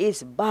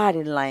 It's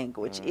body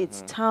language,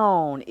 it's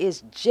tone,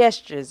 it's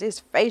gestures, it's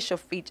facial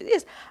features,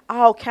 it's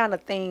all kind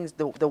of things.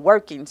 The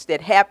workings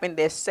that happen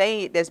that's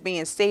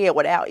being said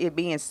without it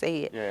being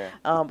said. Yeah.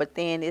 But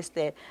then it's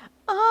that.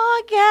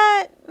 Oh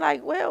God!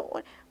 Like,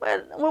 well,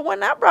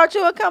 when I brought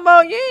you a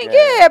combo, you ain't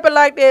get happy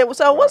like that.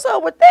 So what's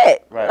up with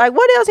that? Right. Like,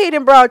 what else he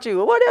done brought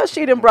you? What else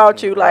she done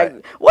brought you?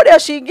 Like, what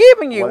else she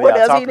giving you? What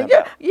else he done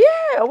give?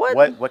 Yeah.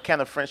 What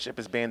kind of friendship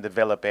is being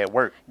developed at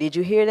work? Did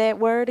you hear that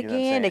word You know what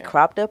I'm again? saying? It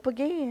cropped up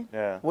again.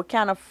 Yeah. What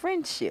kind of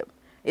friendship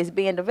is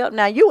being developed?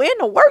 Now you in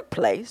the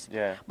workplace.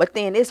 Yeah. But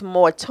then it's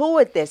more to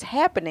it that's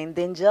happening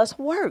than just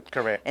work.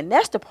 Correct. And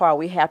that's the part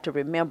we have to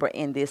remember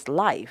in this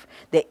life,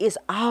 that it's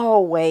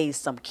always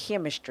some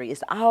chemistry.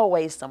 It's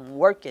always some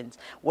workings,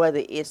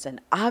 whether it's an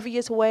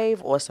obvious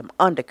wave or some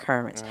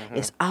undercurrents.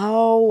 It's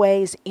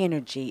always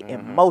energy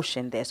and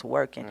motion that's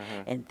working.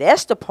 And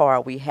that's the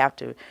part we have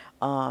to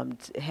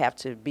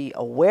be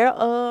aware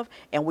of,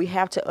 and we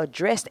have to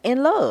address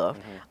in love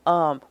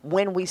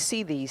when we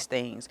see these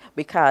things.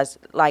 Because,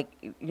 like,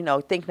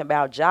 thinking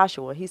about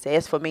Joshua, he said,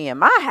 as for me and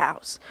my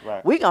house,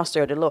 we going to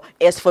serve the Lord.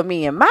 As for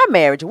me and my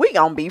marriage, we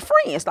going to be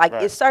friends. Like,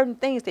 it's certain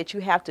things that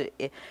you have to,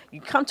 you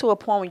come to a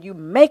point when you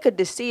make a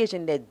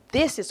decision that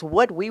this is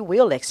what we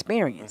will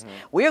experience.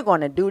 We're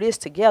going to do this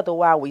together.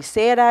 While we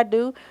said I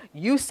do,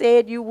 you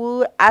said you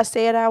would, I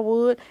said I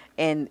would,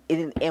 and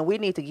we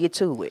need to get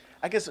to it.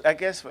 I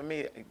guess for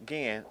me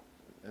again,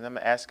 and I'm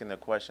asking the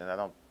question. I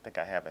don't think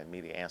I have an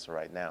immediate answer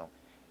right now.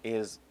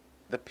 Is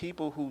the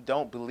people who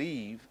don't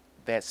believe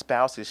that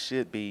spouses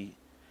should be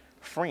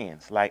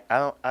friends? Like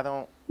I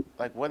don't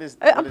like what is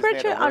I'm what is pretty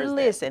that sure. or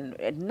where is that?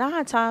 Listen,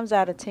 9 times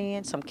out of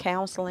 10, some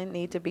counseling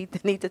need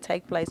to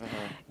take place.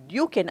 Mm-hmm.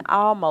 You can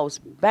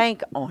almost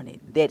bank on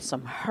it that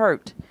some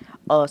hurt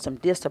or some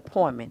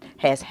disappointment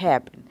has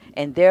happened,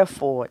 and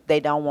therefore they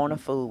don't want to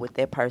fool with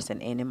that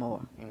person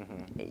anymore.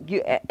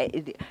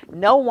 Mm-hmm.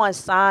 No one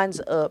signs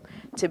up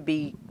to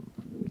be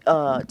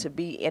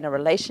in a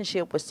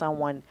relationship with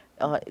someone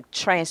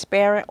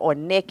transparent or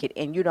naked,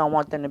 and you don't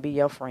want them to be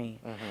your friend.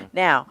 Mm-hmm.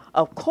 Now,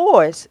 of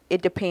course,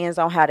 it depends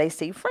on how they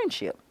see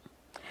friendship.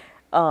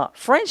 What you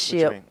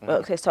Friendship. mean? Mm-hmm.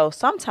 Okay, so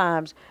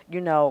sometimes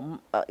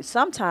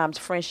sometimes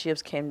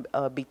friendships can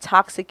be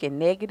toxic and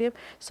negative.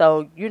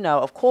 So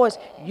of course,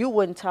 you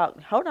wouldn't talk.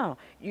 Hold on.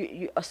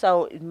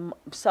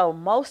 So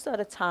most of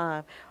the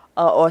time,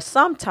 or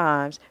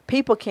sometimes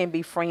people can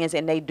be friends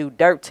and they do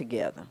dirt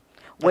together.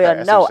 Well,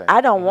 Okay, I see what no, you're saying.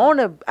 I don't Mhm. want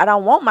to. I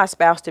don't want my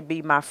spouse to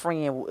be my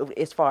friend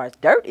as far as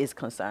dirt is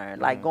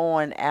concerned. Like Mhm.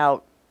 going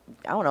out,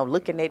 I don't know,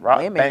 looking at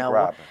women. Bank Or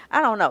robbing.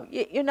 I don't know.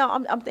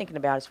 I'm thinking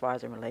about as far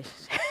as a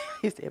relationship.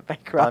 He said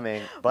bank Bonnie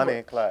robbing.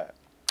 and Clyde.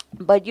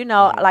 But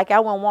Mhm. like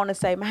I wouldn't want to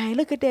say, man,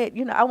 look at that.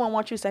 I wouldn't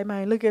want you to say,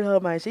 man, look at her,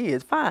 man, she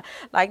is fine.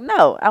 Like,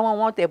 no, I wouldn't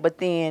want that. But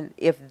then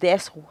if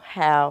that's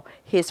how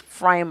his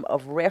frame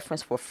of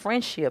reference for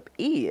friendship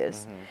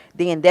is, Mhm.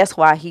 then that's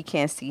why he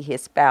can't see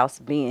his spouse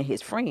being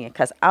his friend.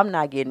 Because I'm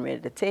not getting ready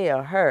to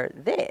tell her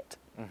that.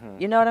 Mhm.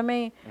 You know what I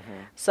mean?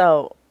 Mhm.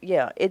 So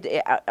yeah,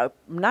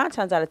 9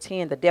 times out of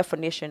 10, the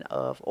definition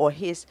of or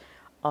his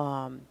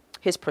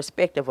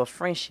perspective of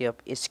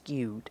friendship is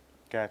skewed.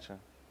 Gotcha.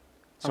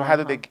 So how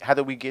Uh-huh.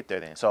 do we get there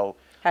then? So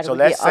How do so we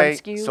let's get say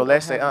unskewed? so Or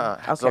let's say how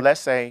do we- so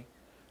Okay.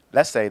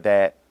 let's say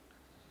that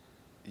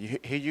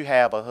here you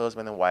have a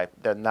husband and wife,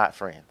 they're not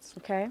friends,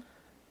 Okay.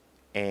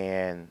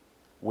 and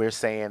we're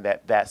saying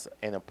that that's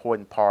an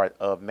important part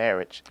of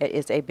marriage. It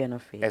is a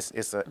benefit.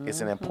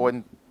 It's an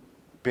important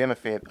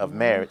benefit of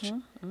marriage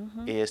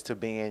is to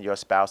being your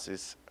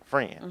spouse's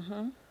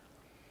friend.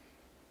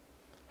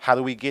 How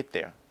do we get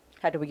there?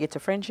 How do we get to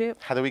friendship?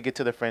 How do we get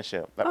to the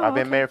friendship? Like, Oh, I've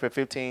been okay. married for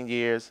 15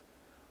 years.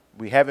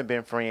 We haven't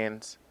been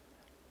friends.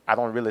 I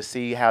don't really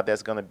see how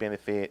that's going to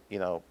benefit,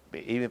 even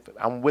if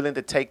I'm willing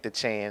to take the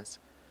chance.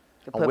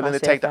 To I'm put willing to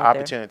myself take the out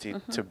there. opportunity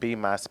to be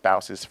my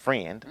spouse's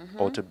friend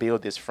or to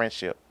build this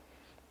friendship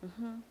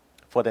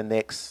for the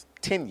next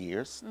 10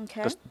 years.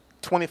 Okay. Because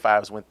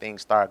 25 is when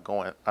things start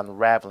going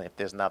unraveling if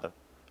there's not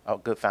a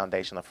good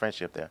foundation of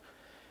friendship there.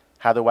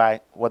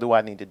 What do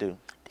I need to do?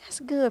 That's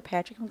good,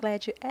 Patrick. I'm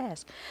glad you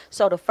asked.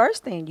 So the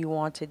first thing you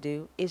want to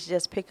do is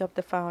just pick up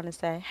the phone and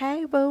say,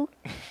 "Hey, boo."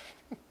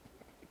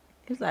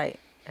 It's like,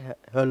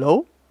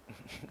 "Hello."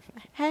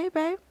 "Hey,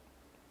 babe."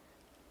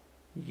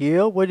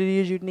 "Yeah, what it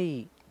is you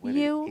need?" What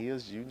 "You." it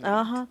is you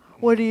need.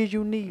 "What it is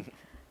you need?"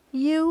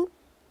 "You."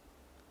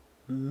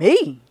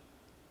 "Me."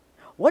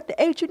 "What the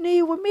H you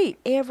need with me?"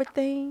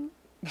 "Everything."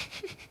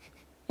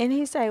 And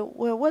he say,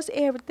 "Well, what's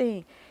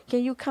everything?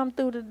 Can you come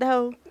through the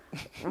door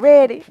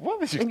ready?"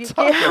 What is you And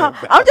talking about?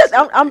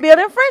 I'm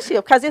building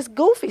friendship because it's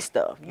goofy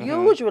stuff. Mhm.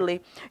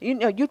 Usually,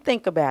 you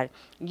think about it.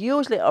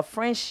 Usually, a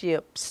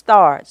friendship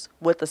starts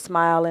with a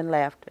smile and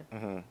laughter.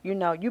 Mhm.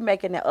 You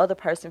making that other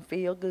person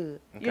feel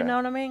good. You Okay. know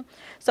what I mean?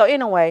 So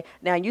anyway,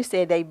 now you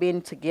said they've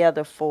been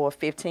together for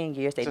 15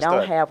 years. They Just don't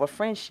start. have a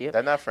friendship.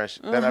 They're not friends.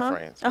 They're not Mhm.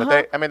 friends.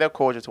 Uh-huh. But they're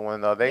cordial to one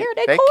another. Yeah,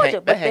 They they can't-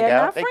 cordial, but hang they're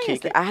out. not They friends.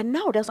 kick it. I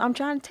know. That's what I'm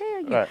trying to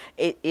tell you.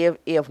 Right.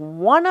 If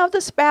one of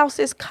the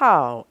spouses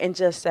call and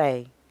just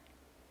say,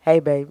 "Hey,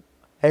 babe.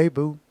 Hey,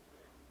 boo.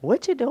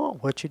 What you doing?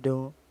 What you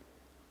doing?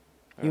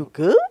 You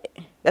good?"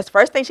 That's the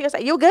first thing she gonna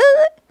say. "You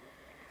good?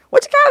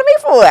 What you calling me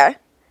for?"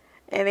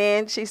 And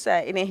then he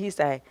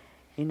say,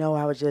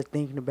 "I was just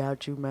thinking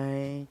about you,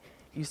 man.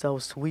 You so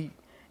sweet,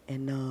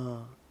 and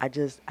I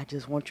just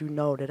want you to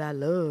know that I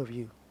love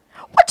you."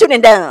 "What you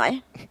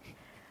done?"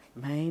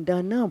 "Man, ain't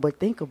done nothing but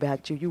think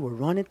about you. You were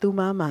running through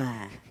my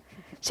mind."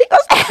 She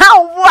goes,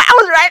 "Oh, boy, I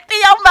was right through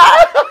your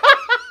mind."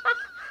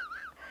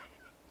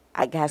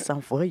 "I got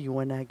something for you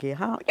when I get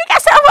home." "You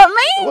got something for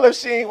me?"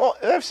 Well,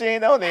 if she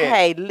ain't on there,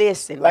 Hey,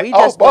 listen. like we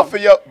just both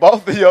of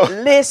your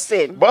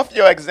listen. both of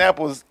your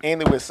examples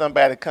ended with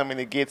somebody coming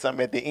to get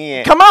something at the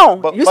end. Come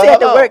on. But, You but said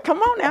hold the on. word.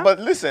 Come on now. But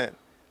listen,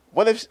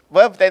 what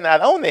if they're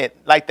not on it?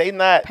 Like they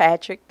not.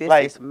 Patrick, this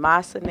like, is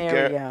my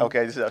scenario.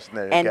 Okay, this is our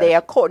scenario. And Gotcha. they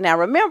are cordial. Now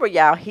remember,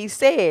 y'all, he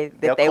said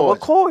that They're they were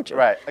cordial.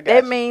 Right, I got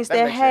That you. means That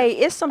that, makes hey,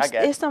 sense. it's some I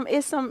got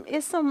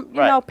it's some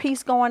Right.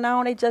 piece going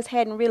on. They just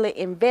hadn't really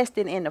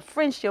invested in the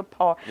friendship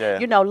part. Yeah.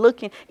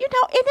 Looking, and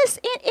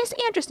it's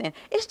interesting.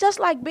 It's just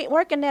like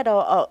working at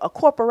a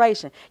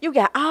corporation. You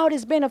got all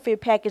this benefit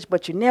package,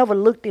 but you never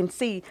looked and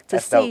see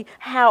That's dope.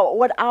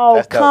 what all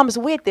That's dope. comes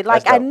with it.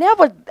 Like That's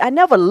dope. I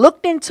never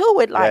looked into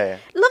it. Like, Yeah.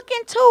 look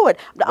into it.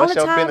 The What's only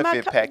your time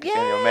benefit package in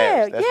your yeah,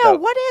 marriage? That's yeah.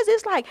 dope. What is it?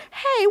 It's like,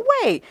 hey,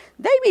 wait,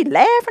 they be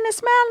laughing and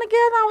smiling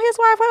together on his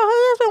wife or her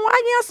husband.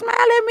 Why you don't smile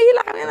at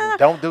me like?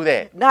 Don't do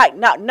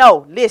that.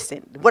 No.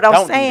 Listen, what I'm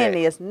Don't do saying that.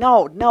 is,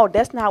 no.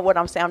 That's not what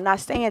I'm saying. I'm not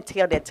saying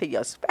tell that to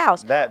your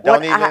spouse. That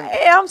What don't even. I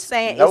am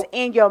saying Nope. is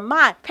in your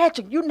mind,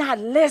 Patrick. You're not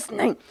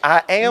listening.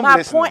 I am My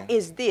listening. point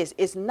is this: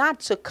 it's not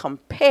to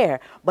compare,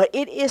 but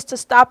it is to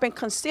stop and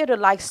consider.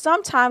 Like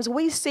sometimes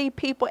we see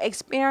people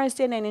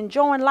experiencing and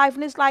enjoying life,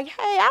 and it's like, hey,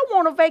 I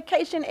want a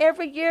vacation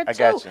every year I too.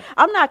 got you.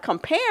 I'm not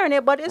comparing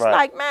it, but it's Right.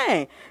 like,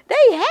 man,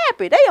 they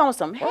happy. They on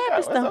some happy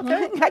that's stuff.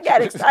 okay. I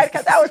got excited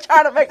because I was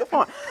trying to make a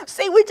point.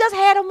 See, we just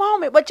had a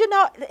moment, but you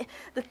know,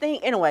 the thing.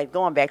 Anyway,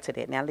 going back to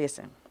that. Now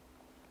listen,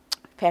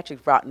 Patrick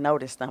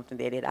noticed something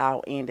that it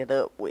all ended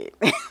up with,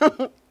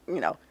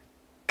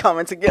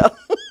 coming together.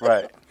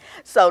 Right.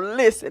 So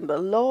listen, the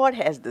Lord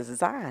has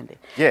designed it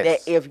Yes.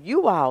 that if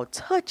you all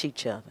touch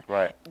each other,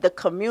 Right. the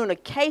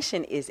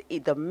communication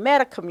the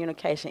meta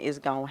communication is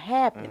gonna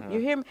happen. You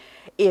hear me?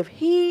 If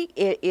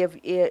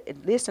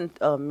listen,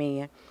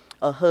 men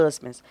or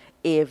husbands,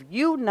 if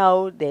you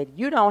know that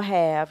you don't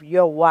have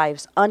your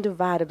wife's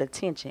undivided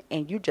attention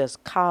and you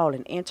just call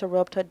and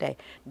interrupt her day,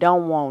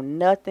 don't want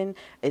nothing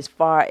as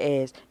far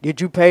as did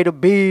you pay the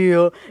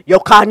bill, your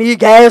car need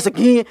gas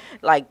again,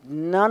 like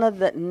none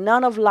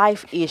of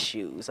life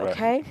issues,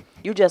 okay? Right.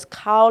 You just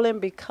calling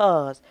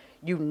because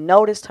you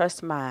noticed her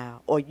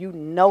smile or you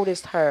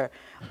noticed her.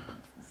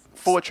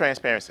 Full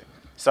transparency.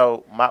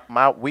 So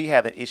we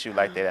had an issue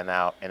like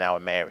that in our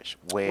marriage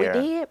We where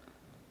did.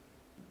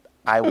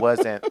 I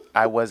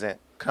wasn't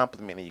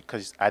complimenting you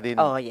because I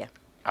didn't. Oh yeah.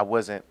 I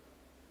wasn't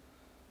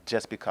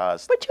just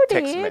because But you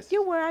text did. message.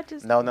 You were. I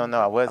just. No,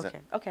 I wasn't.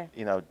 Okay.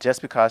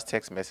 Just because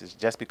text message,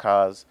 just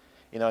because,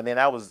 and then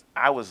I was,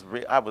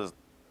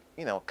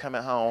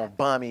 coming home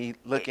bummy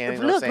looking. You know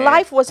what I'm Look, saying?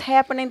 life was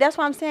happening. That's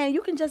what I'm saying.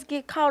 You can just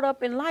get caught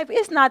up in life.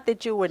 It's not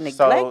that you were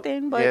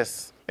neglecting, but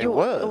yes, it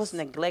was. It was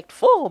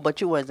neglectful,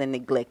 but you wasn't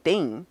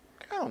neglecting.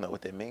 I don't know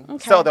what that means.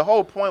 Okay. So the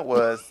whole point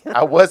was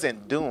I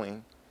wasn't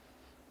doing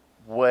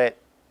what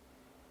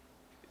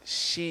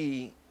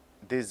she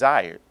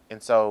desired,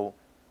 and so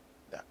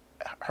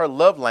her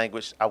love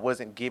language, I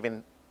wasn't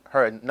giving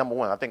her number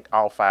one. I think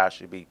all five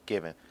should be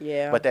given.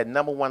 Yeah. But that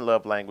number one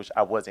love language,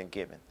 I wasn't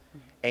given,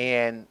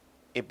 and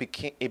it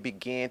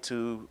began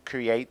to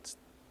create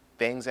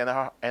things in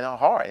her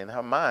heart, in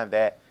her mind,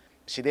 that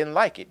she didn't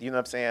like it. You know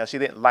what I'm saying? She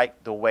didn't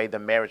like the way the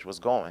marriage was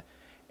going,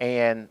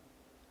 and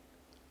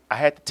I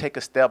had to take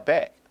a step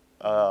back.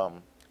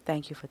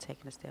 Thank you for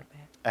taking a step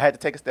back. I had to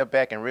take a step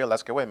back and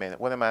realize, okay, wait a minute,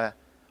 what am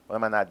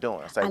I not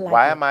doing? It's like, I like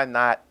why it. am I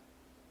not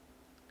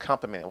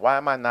complimenting? Why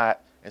am I not?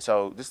 And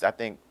so this, I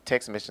think,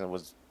 text messaging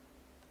was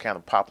kind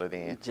of popular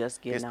then.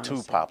 Just getting It's on too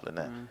the same. popular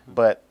now.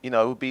 But it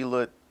would be a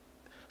little.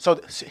 So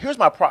here's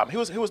my problem.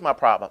 Here was my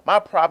problem. My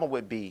problem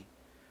would be,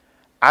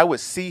 I would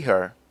see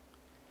her,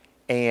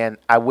 and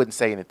I wouldn't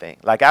say anything.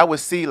 Like I would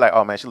see, like,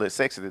 oh man, she looked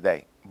sexy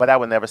today, but I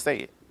would never say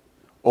it.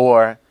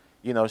 Or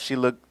she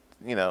looked.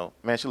 Man,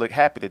 she looked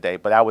happy today,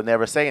 but I would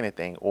never say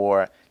anything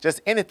or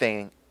just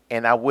anything,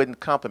 and I wouldn't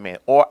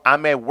compliment. Or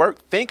I'm at work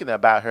thinking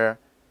about her,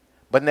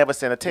 but never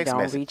send a text Don't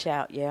message. reach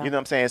out. Yeah. You know what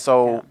I'm saying?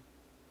 So Yeah.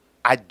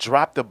 I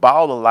dropped the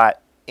ball a lot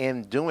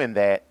in doing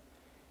that,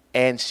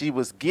 and she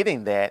was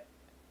getting that,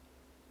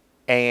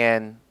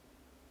 and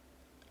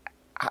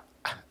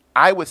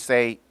I would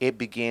say it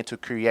began to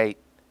create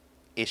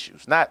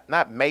issues.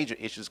 Not major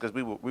issues because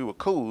we were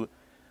cool,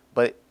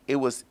 but it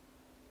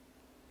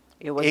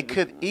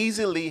could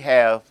easily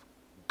have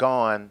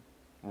gone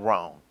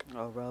wrong.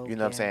 Oh, rogue, You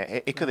know what I'm yeah.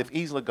 saying? It could have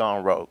easily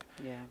gone rogue.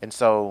 Yeah. And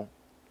so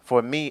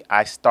for me,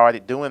 I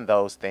started doing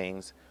those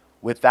things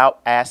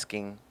without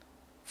asking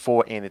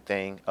for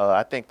anything.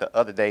 I think the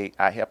other day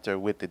I helped her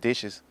with the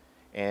dishes,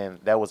 and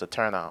that was a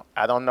turn on.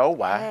 I don't know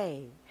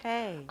why.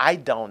 Hey. I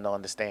don't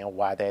understand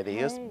why that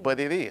is, Hey. but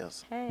it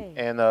is. Hey.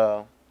 And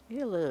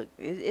Yeah, look,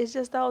 it's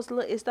just those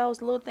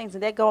little things,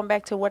 and that going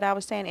back to what I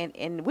was saying,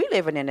 and we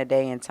living in a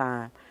day and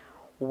time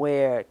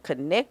where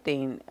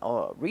connecting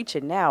or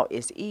reaching out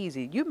is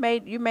easy. You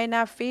may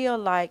not feel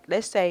like,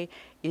 let's say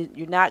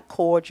you're not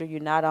cordial, you're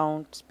not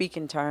on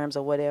speaking terms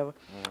or whatever,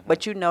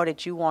 but you know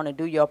that you want to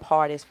do your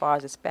part as far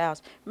as a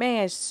spouse.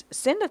 Man,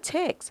 send a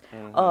text,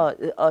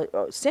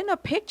 send a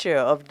picture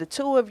of the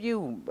two of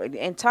you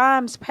in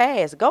times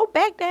past. Go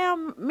back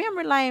down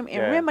memory lane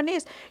and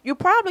reminisce. You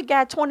probably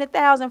got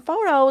 20,000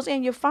 photos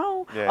in your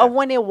phone of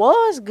when it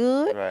was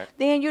good. Right.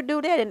 Then you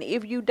do that, and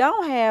if you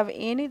don't have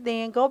any,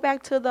 then go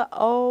back to the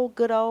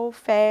good old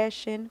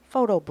fashioned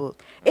photo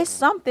book. It's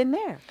something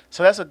there.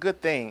 so that's a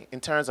good thing in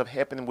terms of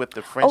helping with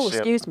the friendship. Oh,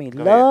 excuse me.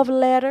 Go Love ahead.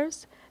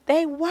 letters,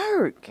 they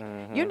work.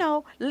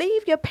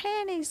 Leave your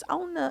panties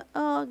on the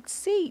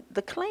seat.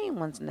 The clean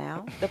ones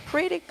now. The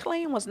pretty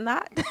clean ones,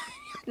 not.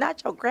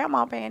 not your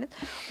grandma panties,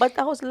 but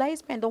those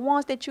lace panties, the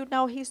ones that you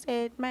know he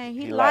said, man,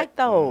 he He liked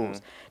like.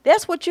 those.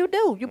 That's what you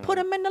do. You put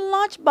them in the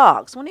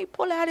lunchbox. When he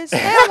pull out his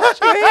sandwich,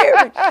 you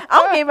hear me?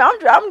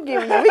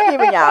 We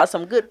giving y'all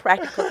some good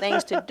practical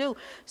things to do.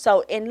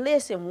 So, and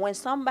listen, when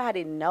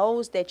somebody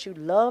knows that you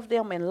love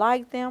them and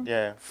like them,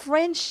 Yeah.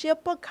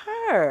 friendship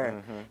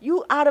occur.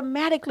 You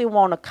automatically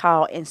want to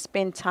call and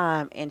spend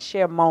time and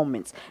share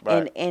moments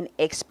Right. and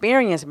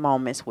experience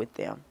moments with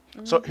them.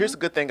 So here's the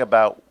good thing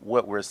about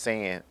what we're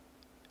saying.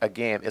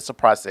 Again, it's a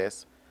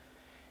process.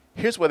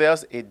 Here's what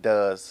else it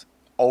does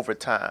over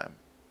time.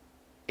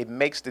 It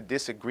makes the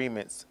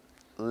disagreements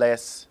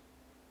less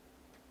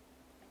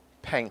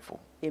painful.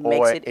 It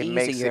makes it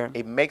easier.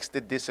 It makes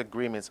the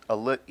disagreements a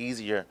little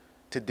easier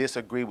to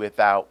disagree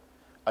without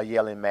a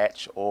yelling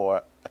match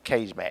or a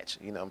cage match.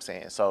 You know what I'm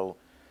saying? So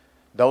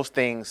those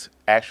things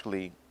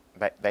actually,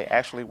 they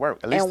actually work.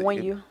 At least And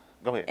when you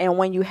go ahead. And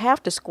when you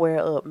have to square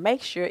up,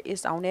 make sure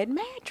it's on that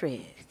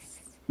mattress.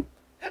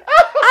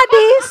 I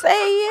did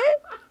say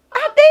it.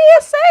 I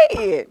did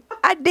say it.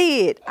 I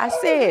did. I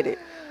said it.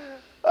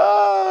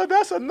 Oh,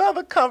 that's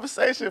another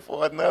conversation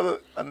for another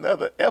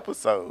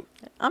episode.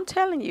 I'm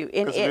telling you.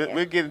 And,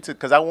 We're getting to,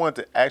 because I want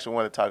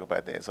to talk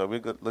about that. So we're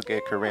going to look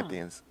at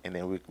Corinthians, and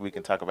then we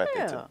can talk about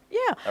that too. Yeah.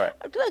 All right.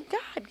 Look,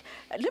 God,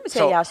 let me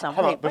tell y'all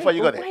something. Hold on, before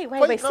you go there.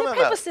 Wait. No,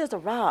 Paper, scissors,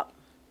 rock.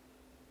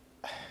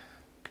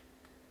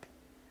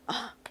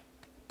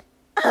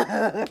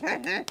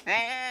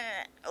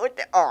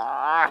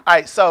 All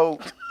right, so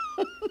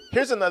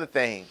here's another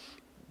thing.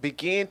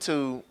 Begin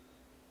to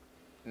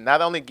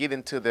not only get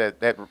into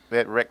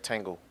that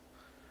rectangle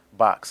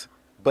box,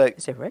 but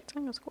Is it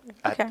rectangle square?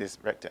 this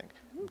rectangle,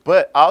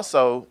 but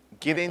also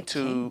get Like a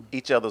into king.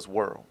 each other's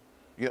world.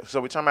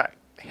 So we're talking about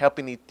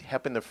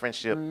helping the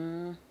friendship.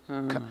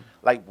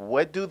 Like,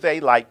 what do they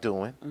like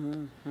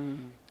doing?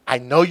 I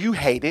know you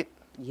hate it,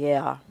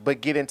 Yeah.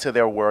 but get into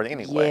their world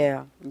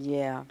anyway.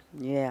 Yeah.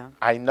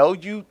 I know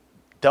you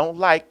don't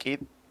like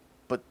it,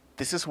 but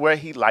this is where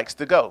he likes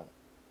to go.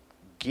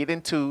 Get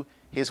into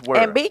his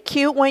world. And be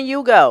cute when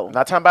you go. I'm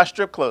not talking about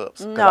strip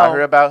clubs. 'Cause No. I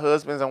heard about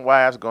husbands and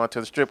wives going to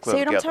the strip club See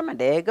what I'm together. talking about?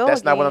 There you go.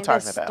 That's not what I'm again.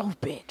 talking That's about.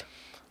 Stupid.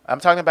 I'm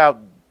talking about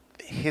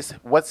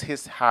what's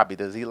his hobby?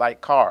 Does he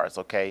like cars?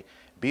 Okay,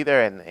 be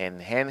there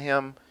and hand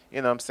him,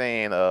 you know what I'm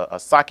saying, a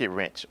socket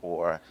wrench,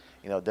 or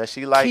does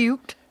she like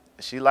Cute.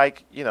 She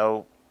like I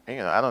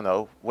don't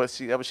know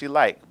whatever she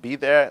like. Be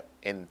there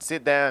and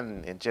sit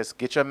down and just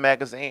get your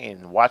magazine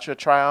and watch her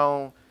try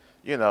on,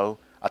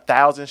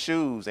 1,000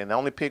 shoes and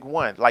only pick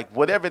one. Like,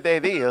 whatever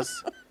that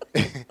is,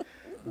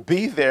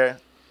 be there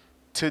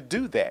to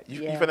do that. You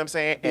feel what I'm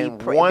saying?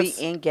 Be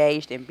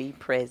engaged and be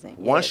present.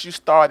 Once you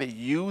started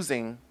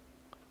using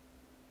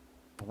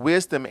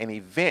wisdom and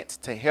events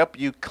to help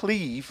you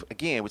cleave,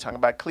 again, we're talking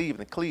about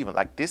cleaving.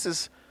 Like, this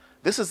is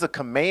a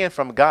command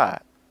from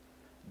God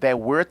that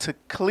we're to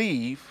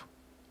cleave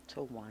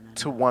to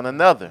one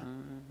another.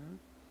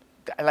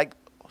 Like,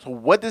 so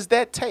what does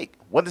that take?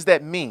 What does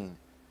that mean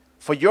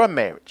for your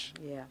marriage?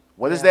 Yeah.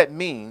 What does that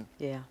mean?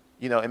 Yeah.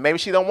 And maybe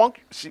she don't want,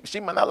 she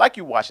might not like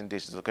you washing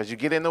dishes because you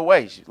get in the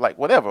way. Like,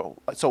 whatever.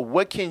 So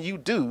what can you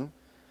do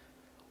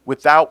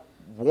without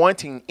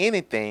wanting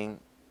anything,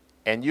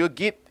 and you'll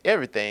get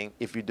everything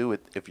if you do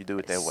it that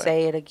way?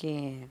 Say it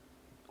again.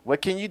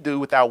 What can you do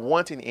without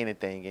wanting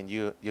anything, and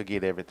you'll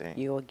get everything?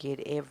 You'll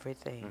get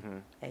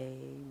everything.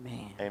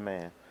 Amen.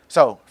 Amen.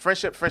 So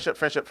friendship. Sherman.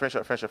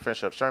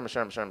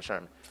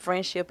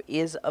 Friendship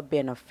is a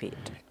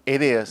benefit.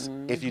 It is.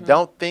 If you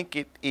don't think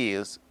it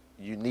is,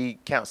 you need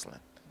counseling.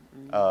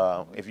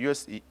 If you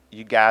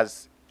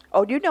guys.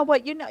 Oh, you know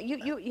what?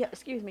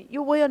 Excuse me.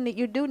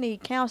 You do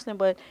need counseling,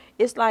 but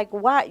it's like,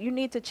 why you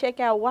need to check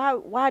out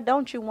why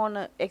don't you want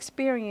to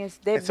experience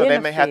that And so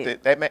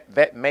benefit?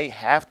 that may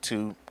have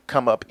to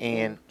come up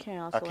in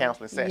a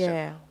counseling session,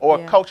 Yeah, or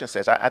yeah. a coaching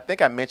session. I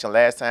think I mentioned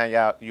last time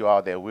you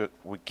all that we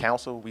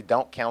counsel. We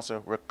don't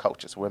counsel. We're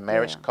coaches. We're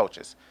marriage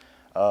coaches,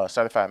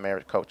 certified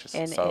marriage coaches.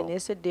 And so, and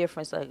it's a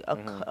difference. Just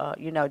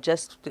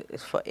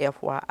for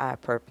FYI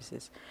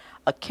purposes,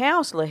 a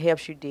counselor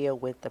helps you deal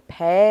with the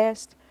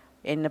past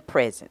and the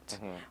present.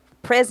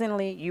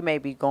 Presently, you may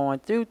be going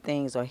through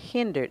things or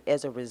hindered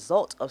as a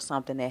result of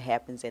something that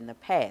happens in the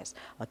past.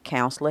 A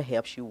counselor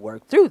helps you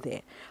work through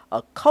that.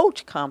 A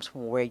coach comes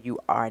from where you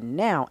are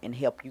now and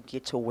help you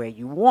get to where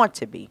you want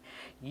to be.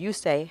 You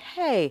say,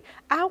 hey,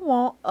 I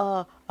want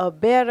a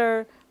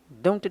better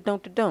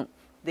dum-da-dum-da-dum.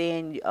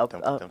 Then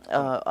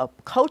a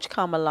coach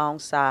come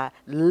alongside,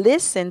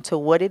 listen to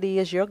what it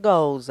is your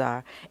goals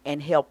are,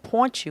 and help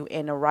point you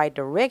in the right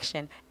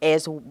direction,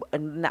 as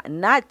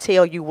not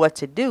tell you what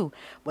to do,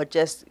 but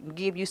just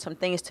give you some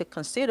things to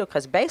consider,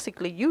 because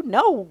basically you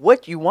know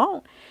what you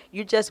want.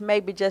 You just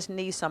maybe just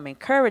need some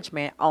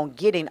encouragement on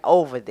getting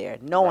over there,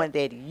 knowing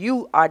that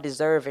you are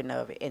deserving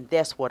of it, and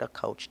that's what a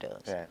coach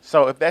does. yeah.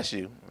 So if that's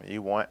you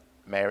want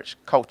marriage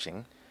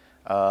coaching,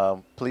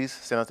 please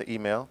send us an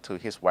email to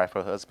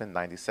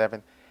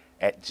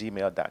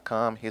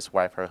hiswifeherhusband97@gmail.com.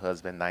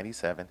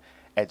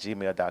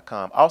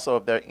 Hiswifeherhusband97@gmail.com. Also,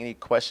 if there are any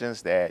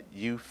questions that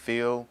you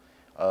feel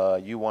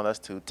you want us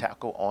to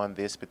tackle on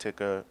this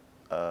particular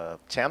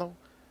channel,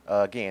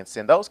 again,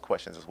 send those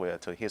questions as well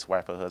to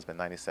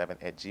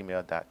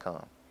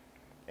hiswifeorhusband97@gmail.com.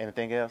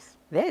 Anything else?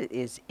 That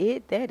is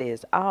it. That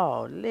is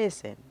all.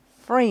 Listen,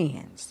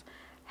 friends,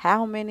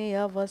 how many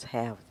of us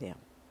have them?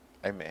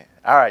 Amen.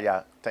 All right,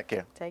 y'all. Take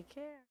care. Take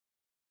care.